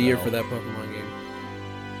wait another year for that Pokemon game.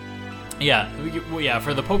 Yeah,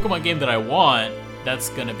 for the Pokemon game that I want, that's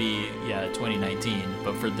gonna be 2019.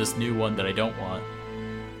 But for this new one that I don't want,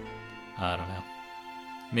 I don't know.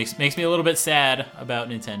 Makes me a little bit sad about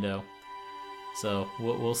Nintendo. So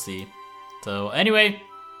we'll see. So anyway,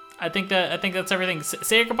 I think that's everything.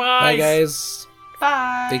 Say your goodbyes. Bye, guys.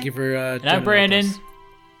 Bye. Thank you for. And I'm Brandon.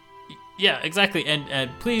 Yeah, exactly. And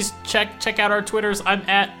please check out our Twitters. I'm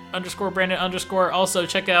at _Brandon_. Also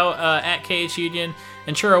check out at KH Union.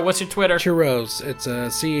 And Churro, what's your Twitter? Churros. It's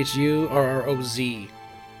CHURROZ.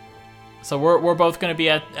 So we're both going to be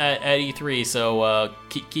at E3. So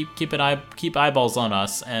keep eyeballs on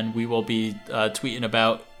us, and we will be tweeting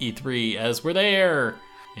about E3 as we're there.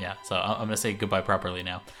 Yeah. So I'm going to say goodbye properly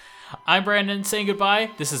now. I'm Brandon saying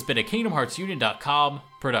goodbye. This has been a KingdomHeartsUnion.com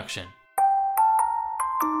production.